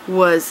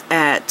 was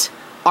at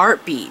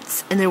Art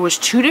Beads. And there was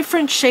 2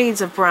 different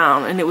shades of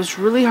brown, and it was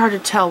really hard to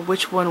tell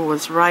which one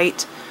was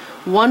right.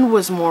 One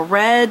was more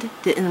red,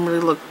 didn't really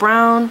look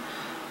brown.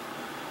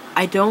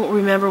 I don't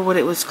remember what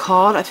it was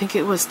called. I think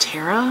it was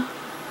Terra.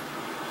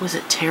 Was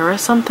it Terra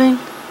something?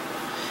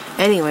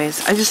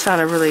 Anyways, I just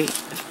found it really,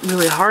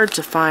 really hard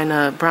to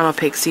find brown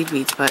opaque seed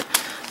beads, but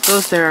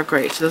those there are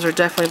great. Those are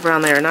definitely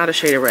brown. They are not a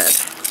shade of red.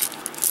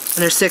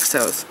 And they're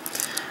 6/0s.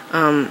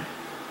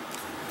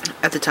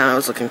 At the time I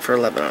was looking for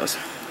 11/0s.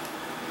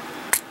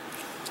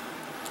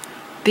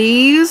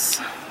 These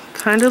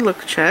kind of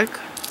look check.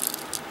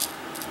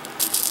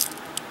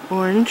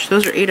 Orange.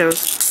 Those are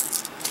 8/0s.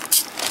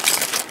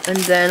 And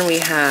then we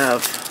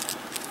have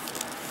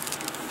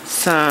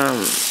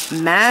some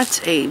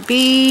matte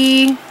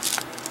AB.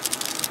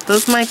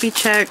 Those might be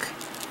check.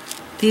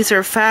 These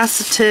are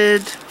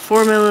faceted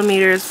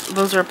 4mm.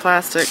 Those are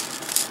plastic.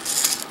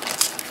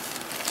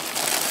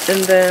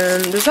 And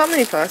then there's not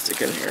many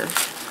plastic in here.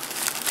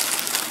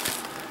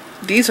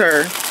 These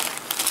are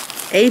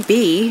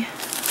AB,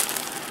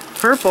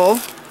 purple,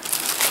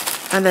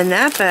 and then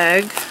that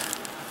bag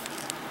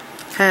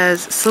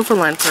has silver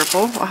line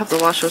purple. I'll have to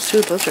wash those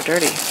too. Those are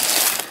dirty.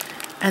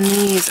 And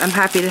these, I'm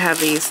happy to have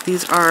these.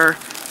 These are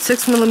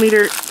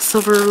 6mm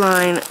silver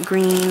line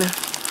green.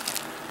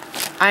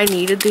 I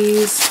needed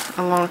these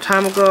a long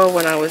time ago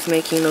when I was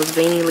making those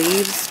veiny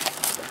leaves.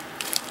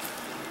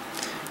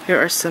 Here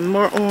are some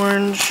more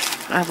orange.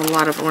 I have a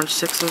lot of orange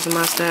 6/0s in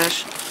my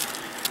stash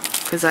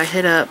because I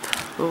hit up,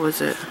 what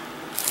was it?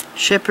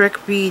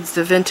 Shipwreck Beads,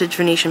 the vintage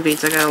Venetian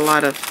beads. I got a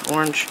lot of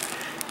orange.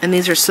 And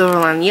these are silver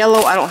line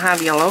yellow. I don't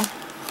have yellow.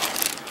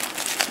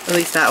 At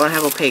least that one I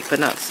have opaque,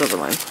 but not silver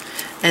line.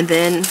 And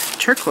then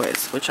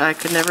turquoise, which I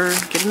could never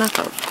get enough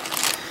of.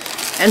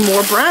 And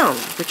more brown,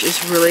 which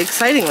is really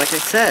exciting, like I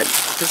said.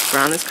 This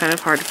brown is kind of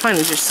hard to find.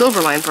 These are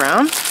silver line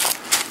brown.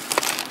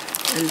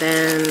 And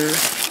then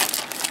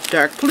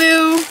dark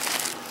blue.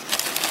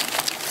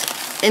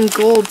 And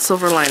gold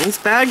silver line. These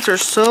bags are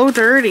so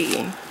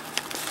dirty.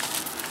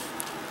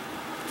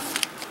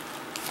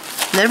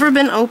 Never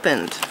been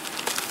opened.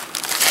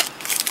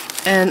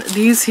 And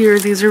these here,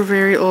 these are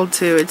very old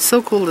too. It's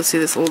so cool to see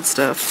this old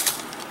stuff.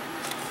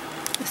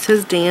 It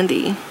says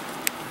Dandy.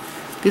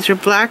 These are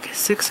black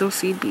 6/0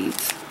 seed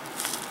beads.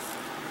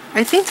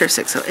 I think they're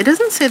 6/0. It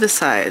doesn't say the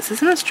size.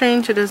 Isn't it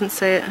strange it doesn't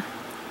say it?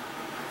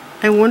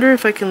 I wonder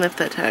if I can lift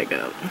that tag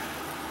out.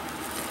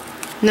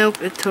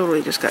 Nope, it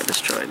totally just got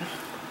destroyed.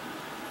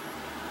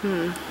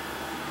 It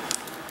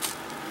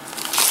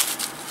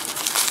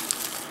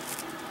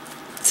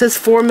says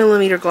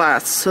 4mm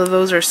glass, so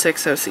those are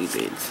 6/0 seed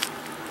beads.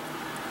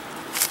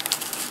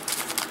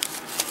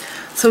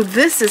 So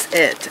this is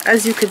it.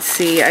 As you can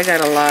see, I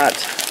got a lot.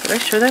 Did I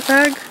show that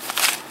bag?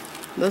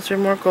 Those are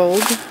more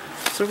gold,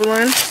 silver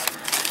line.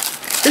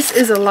 This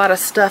is a lot of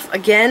stuff.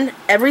 Again,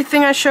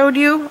 everything I showed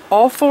you,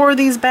 all 4 of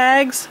these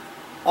bags,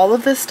 all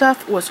of this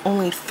stuff was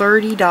only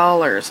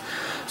 $30.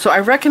 So I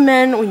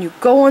recommend when you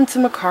go onto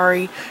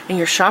Mercari and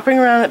you're shopping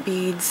around at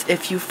Beads,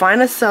 if you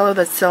find a seller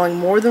that's selling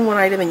more than one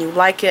item and you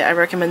like it, I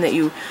recommend that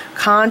you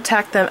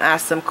contact them,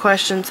 ask them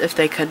questions if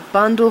they could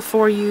bundle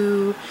for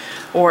you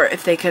or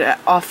if they could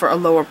offer a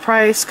lower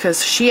price,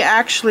 because she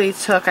actually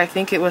took, I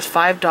think it was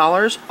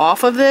 $5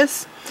 off of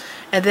this,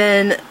 and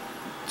then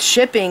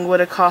shipping would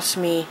have cost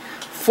me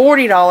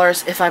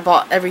 $40 if I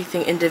bought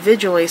everything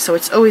individually. So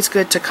it's always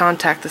good to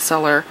contact the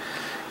seller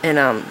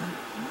and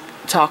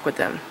talk with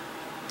them.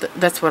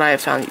 That's what I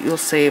have found. You'll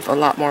save a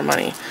lot more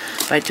money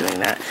by doing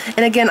that.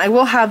 And again, I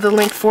will have the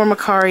link for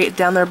Mercari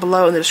down there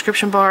below in the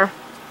description bar.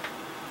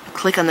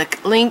 Click on the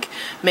link,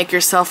 make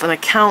yourself an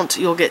account.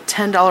 You'll get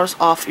 $10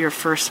 off your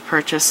first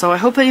purchase. So I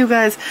hope that you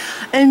guys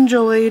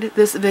enjoyed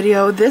this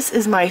video. This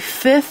is my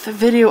 5th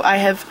video I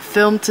have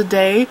filmed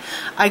today.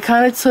 I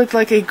kind of took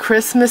like a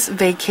Christmas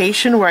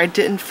vacation where I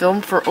didn't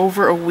film for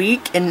over a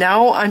week, and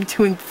now I'm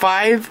doing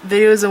 5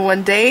 videos in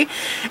one day.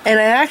 And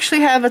I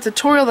actually have a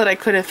tutorial that I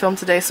could have filmed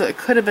today, so it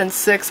could have been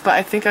 6, but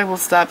I think I will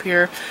stop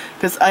here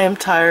because I am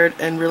tired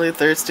and really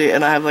thirsty,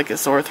 and I have like a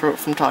sore throat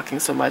from talking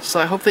so much. So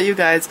I hope that you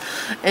guys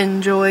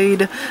enjoyed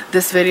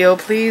this video.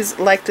 Please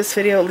like this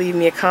video, leave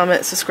me a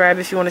comment, subscribe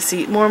if you want to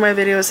see more of my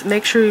videos.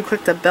 Make sure you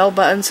click the bell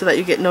button so that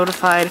you get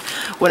notified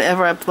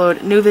whenever I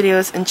upload new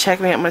videos, and check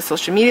me out on my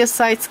social media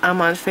sites.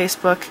 I'm on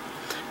Facebook,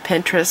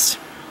 Pinterest,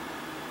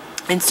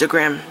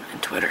 Instagram,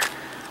 and Twitter.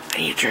 I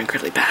need a drink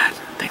really bad.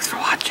 Thanks for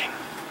watching.